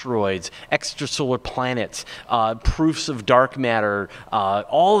 asteroids, extrasolar planets, proofs of dark matter.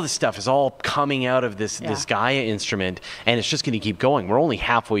 All of this stuff is all coming out of this Gaia instrument, and it's just going to keep going. We're only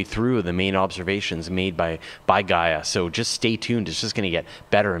halfway through the main observations made by Gaia, so just stay tuned. It's just going to get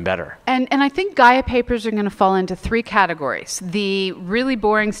better and better. And I think Gaia papers are going to fall into three categories. The really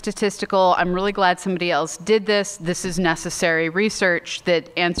boring statistical, I'm really glad somebody else did this. This is necessary research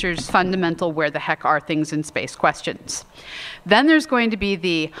that answers fundamental where the heck are things in space questions. Then there's going to be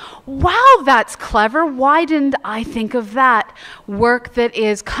the, wow, that's clever. Why didn't I think of that? Work that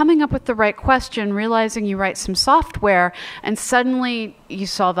is coming up with the right question, realizing you write some software, and suddenly you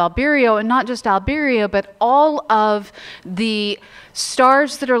saw Valbirio, and not just Alberio, but all of the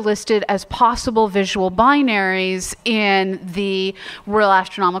stars that are listed as possible visual binaries in the Royal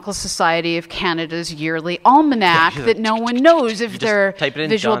Astronomical Society of Canada's yearly almanac that no one knows if they're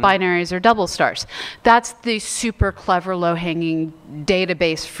visual binaries or double stars. That's the super clever low-hanging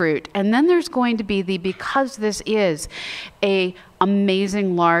database fruit. And then there's going to be because this is a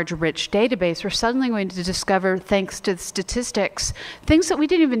amazing, large, rich database, we're suddenly going to discover, thanks to the statistics, things that we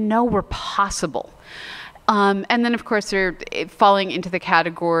didn't even know were possible. And then, of course, they're falling into the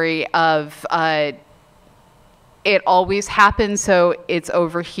category of it always happens, so it's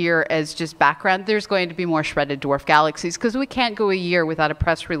over here as just background. There's going to be more shredded dwarf galaxies because we can't go a year without a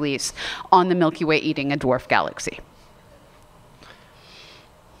press release on the Milky Way eating a dwarf galaxy.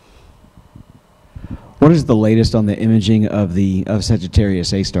 What is the latest on the imaging of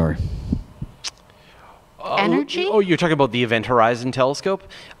Sagittarius A star? Energy? Oh, you're talking about the Event Horizon Telescope?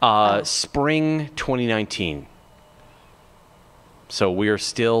 Spring 2019. So we're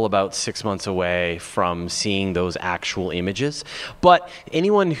still about 6 months away from seeing those actual images. But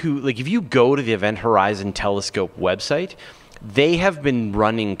anyone who, if you go to the Event Horizon Telescope website, they have been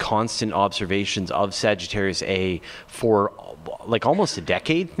running constant observations of Sagittarius A for almost a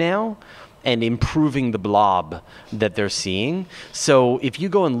decade now, and improving the blob that they're seeing. So if you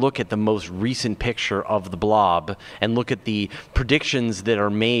go and look at the most recent picture of the blob and look at the predictions that are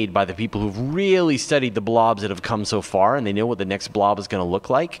made by the people who've really studied the blobs that have come so far, and they know what the next blob is going to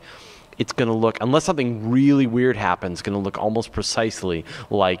look like, it's going to look, unless something really weird happens, going to look almost precisely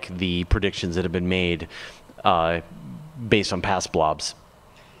like the predictions that have been made based on past blobs.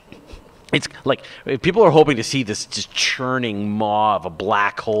 It's like people are hoping to see this just churning maw of a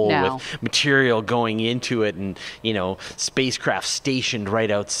black hole with material going into it, and spacecraft stationed right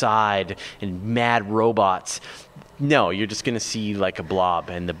outside and mad robots. No, you're just going to see like a blob,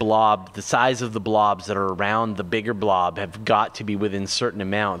 and the size of the blobs that are around the bigger blob have got to be within certain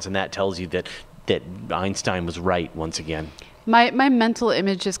amounts, and that tells you that Einstein was right once again. My mental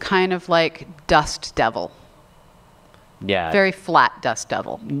image is kind of like dust devil. Yeah. Very flat dust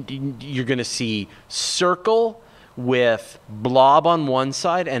devil. You're going to see circle with blob on one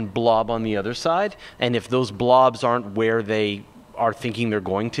side and blob on the other side. And if those blobs aren't where they are thinking they're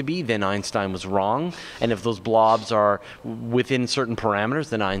going to be, then Einstein was wrong. And if those blobs are within certain parameters,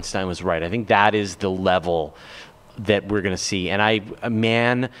 then Einstein was right. I think that is the level that we're going to see.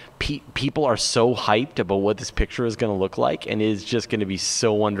 And people are so hyped about what this picture is going to look like, and it is just going to be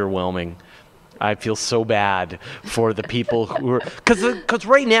so underwhelming. I feel so bad for the people who are, because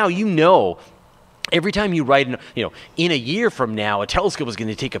right now, every time you write, in a year from now, a telescope is going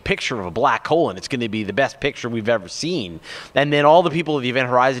to take a picture of a black hole, and it's going to be the best picture we've ever seen. And then all the people at the Event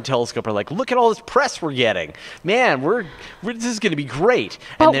Horizon Telescope are like, look at all this press we're getting. Man, this is going to be great.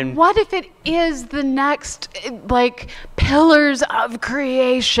 But and then, what if it is the next, pillars of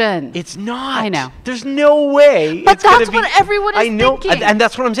creation? It's not. I know. There's no way. But that's what everyone is thinking. And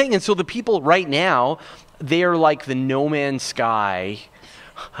that's what I'm saying. And so the people right now, they are like the No Man's Sky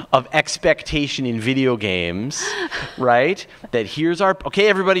of expectation in video games, right? That here's okay,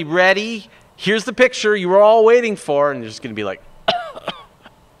 everybody ready? Here's the picture you were all waiting for, and they're just going to be like,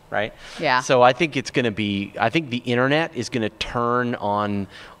 right? Yeah. So I think I think the internet is going to turn on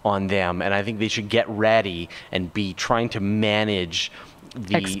them, and I think they should get ready and be trying to manage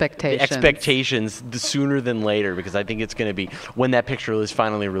the expectations sooner than later, because I think it's going to be, when that picture is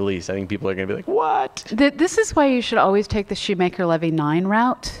finally released, I think people are going to be like, what? This is why you should always take the Shoemaker-Levy 9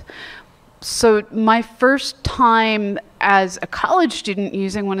 route. So my first time as a college student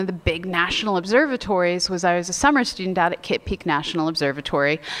using one of the big national observatories was I was a summer student out at Kitt Peak National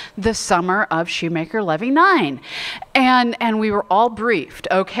Observatory the summer of Shoemaker-Levy 9. And we were all briefed,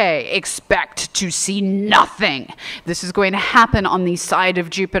 okay, expect to see nothing. This is going to happen on the side of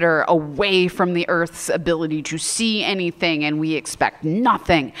Jupiter away from the Earth's ability to see anything, and we expect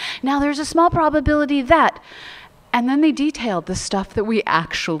nothing. Now there's a small probability that. And then they detailed the stuff that we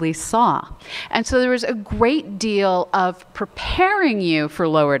actually saw. And so there was a great deal of preparing you for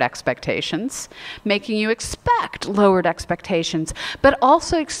lowered expectations, making you expect lowered expectations, but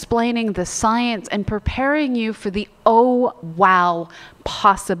also explaining the science and preparing you for the oh, wow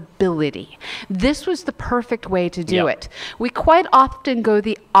possibility. This was the perfect way to do it. We quite often go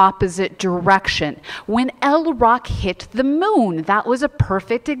the opposite direction. When L Rock hit the moon, that was a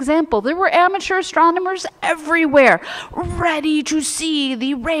perfect example. There were amateur astronomers everywhere, ready to see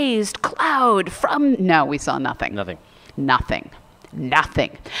the raised cloud from... No, we saw nothing. Nothing.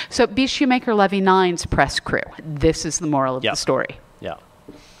 So be Shoemaker-Levy 9's press crew. This is the moral of the story. Yeah.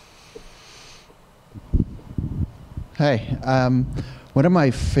 Hey, One of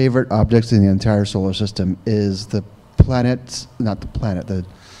my favorite objects in the entire solar system is the planet, not the planet, the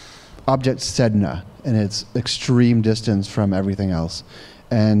object Sedna, and its extreme distance from everything else.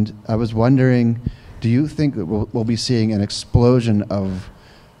 And I was wondering, do you think that we'll be seeing an explosion of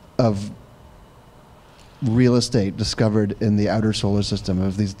real estate discovered in the outer solar system,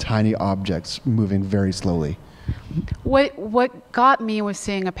 of these tiny objects moving very slowly? What got me was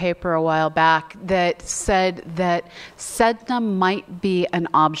seeing a paper a while back that said that Sedna might be an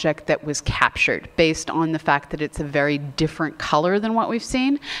object that was captured based on the fact that it's a very different color than what we've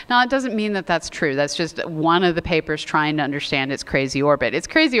seen. Now, it doesn't mean that that's true. That's just one of the papers trying to understand its crazy orbit. Its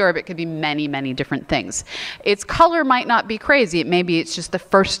crazy orbit could be many, many different things. Its color might not be crazy. Maybe it's just the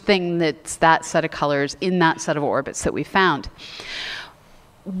first thing that's that set of colors in that set of orbits that we found.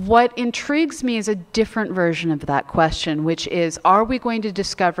 What intrigues me is a different version of that question, which is, are we going to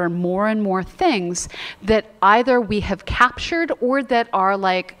discover more and more things that either we have captured or that are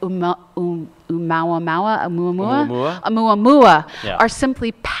like Oumuamua, Yeah. are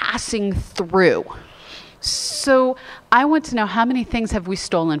simply passing through? So I want to know, how many things have we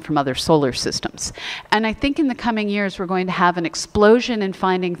stolen from other solar systems? And I think in the coming years, we're going to have an explosion in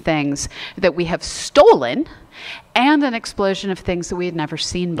finding things that we have stolen and an explosion of things that we had never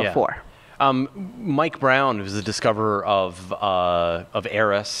seen before. Mike Brown, who's the discoverer of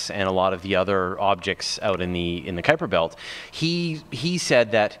Eris and a lot of the other objects out in the Kuiper Belt, he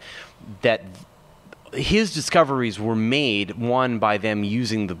said that his discoveries were made, one, by them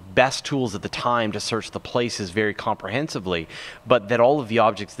using the best tools at the time to search the places very comprehensively, but that all of the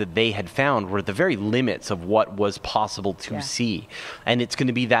objects that they had found were at the very limits of what was possible to see. And it's going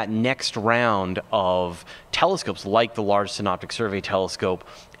to be that next round of telescopes, like the Large Synoptic Survey Telescope,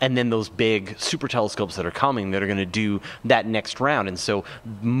 and then those big super telescopes that are coming, that are going to do that next round. And so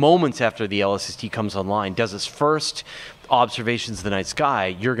moments after the LSST comes online, does its first observations of the night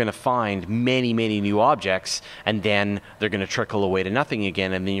sky, you're going to find many, many new objects, and then they're going to trickle away to nothing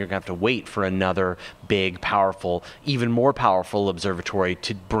again, and then you're going to have to wait for another big, powerful, even more powerful observatory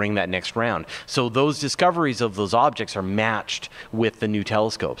to bring that next round. So those discoveries of those objects are matched with the new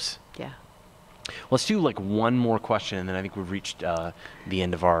telescopes. Yeah. Let's do like one more question, and then I think we've reached the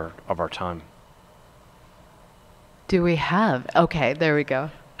end of our time. Do we have? Okay, there we go.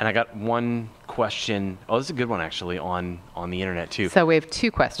 And I got one question. Oh, this is a good one, actually, on the internet, too. So we have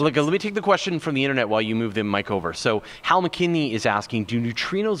two questions. Look, let me take the question from the internet while you move the mic over. So Hal McKinney is asking, do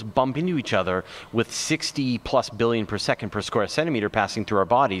neutrinos bump into each other with 60 plus billion per second per square centimeter passing through our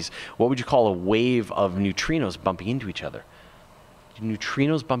bodies? What would you call a wave of neutrinos bumping into each other? Do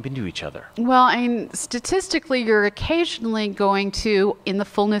neutrinos bump into each other? Well, I mean, statistically, you're occasionally going to, in the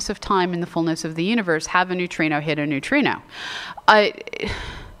fullness of time, in the fullness of the universe, have a neutrino hit a neutrino.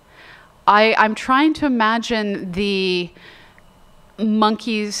 I'm trying to imagine the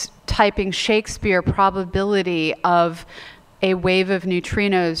monkeys typing Shakespeare probability of a wave of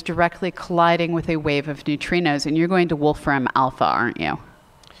neutrinos directly colliding with a wave of neutrinos, and you're going to Wolfram Alpha, aren't you?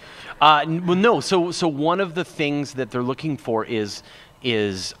 Well, no. So one of the things that they're looking for is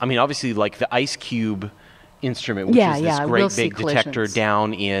I mean, obviously, like the Ice Cube instrument, which is this great big detector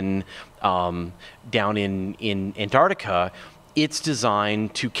down in Antarctica. It's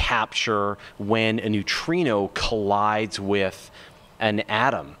designed to capture when a neutrino collides with an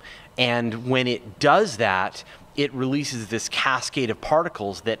atom. And when it does that, it releases this cascade of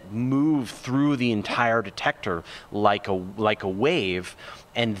particles that move through the entire detector like a wave,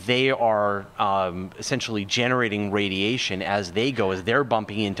 and they are essentially generating radiation as they go, as they're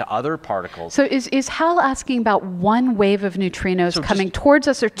bumping into other particles. So is Hal asking about one wave of neutrinos coming towards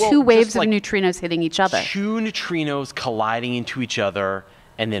us, or two waves of neutrinos hitting each other? Two neutrinos colliding into each other,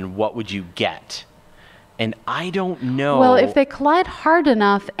 and then what would you get? And I don't know. Well, if they collide hard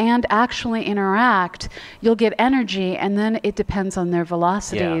enough and actually interact, you'll get energy, and then it depends on their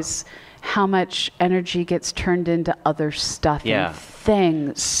velocities, how much energy gets turned into other stuff and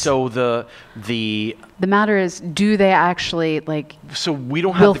things. So the matter is, do they actually we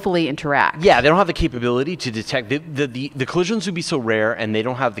don't willfully interact? Yeah, they don't have the capability to detect the collisions would be so rare, and they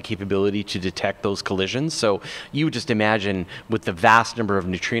don't have the capability to detect those collisions. So you would just imagine, with the vast number of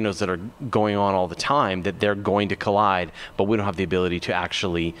neutrinos that are going on all the time, that they're going to collide, but we don't have the ability to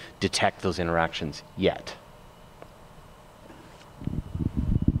actually detect those interactions yet.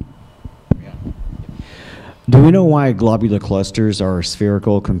 Do we know why globular clusters are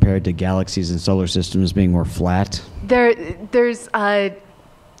spherical compared to galaxies and solar systems being more flat? There's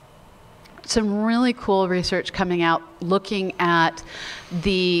some really cool research coming out looking at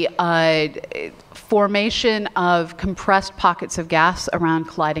the formation of compressed pockets of gas around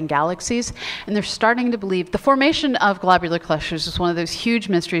colliding galaxies, and they're starting to believe the formation of globular clusters is one of those huge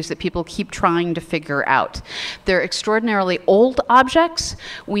mysteries that people keep trying to figure out. They're extraordinarily old objects.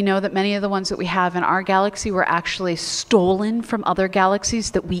 We know that many of the ones that we have in our galaxy were actually stolen from other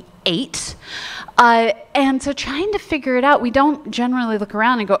galaxies that we ate. And so trying to figure it out, we don't generally look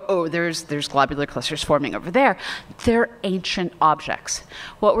around and go, oh, there's globular clusters forming over there. They're ancient objects.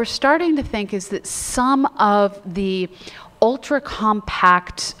 What we're starting to think is that some of the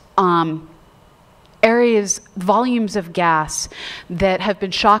ultra-compact areas, volumes of gas that have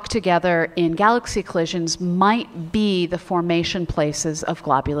been shocked together in galaxy collisions might be the formation places of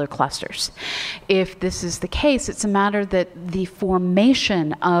globular clusters. If this is the case, it's a matter that the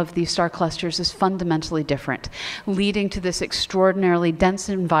formation of these star clusters is fundamentally different, leading to this extraordinarily dense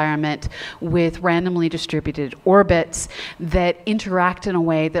environment with randomly distributed orbits that interact in a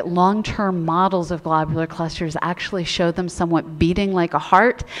way that long-term models of globular clusters actually show them somewhat beating like a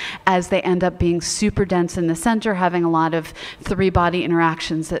heart as they end up being super dense in the center, having a lot of three-body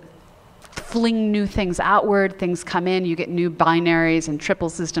interactions that fling new things outward, things come in, you get new binaries and triple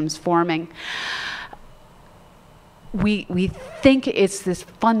systems forming. We think it's this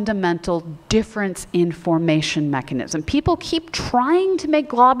fundamental difference in formation mechanism. People keep trying to make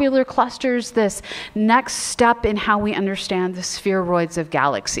globular clusters this next step in how we understand the spheroids of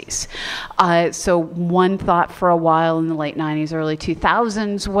galaxies. So one thought for a while in the late 90s, early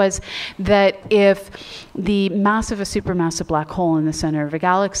 2000s was that if the mass of a supermassive black hole in the center of a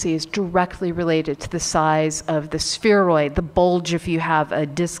galaxy is directly related to the size of the spheroid, the bulge if you have a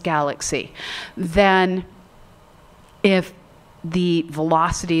disk galaxy, then if the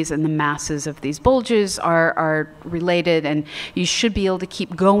velocities and the masses of these bulges are related, and you should be able to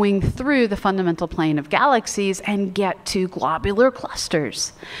keep going through the fundamental plane of galaxies and get to globular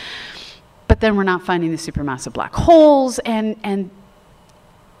clusters. But then we're not finding the supermassive black holes, and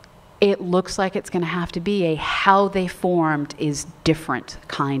it looks like it's going to have to be a how they formed is different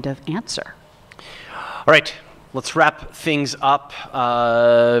kind of answer. All right, let's wrap things up.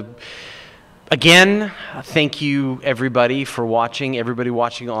 Again, thank you everybody for watching, everybody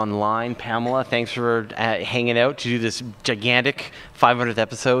watching online. Pamela, thanks for hanging out to do this gigantic 500th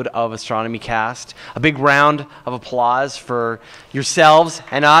episode of Astronomy Cast. A big round of applause for yourselves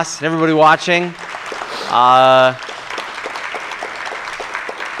and us and everybody watching. I'm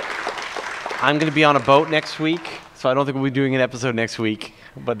going to be on a boat next week, so I don't think we'll be doing an episode next week,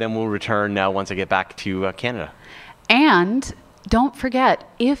 but then we'll return once I get back to Canada. And don't forget,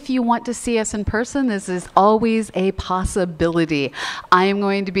 if you want to see us in person, this is always a possibility. I am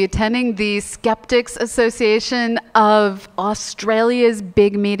going to be attending the Skeptics Association of Australia's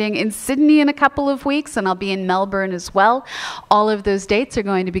big meeting in Sydney in a couple of weeks, and I'll be in Melbourne as well. All of those dates are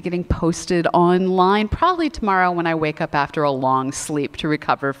going to be getting posted online, probably tomorrow when I wake up after a long sleep to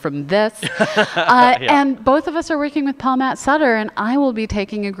recover from this. And both of us are working with Paul Matt Sutter, and I will be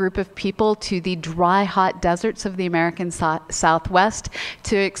taking a group of people to the dry, hot deserts of the American Southwest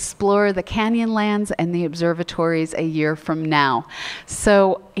to explore the canyonlands and the observatories a year from now.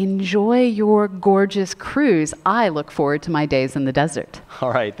 So enjoy your gorgeous cruise. I look forward to my days in the desert.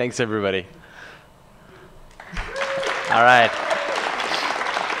 All right, thanks everybody. All right.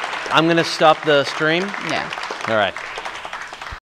 I'm going to stop the stream. Yeah. All right.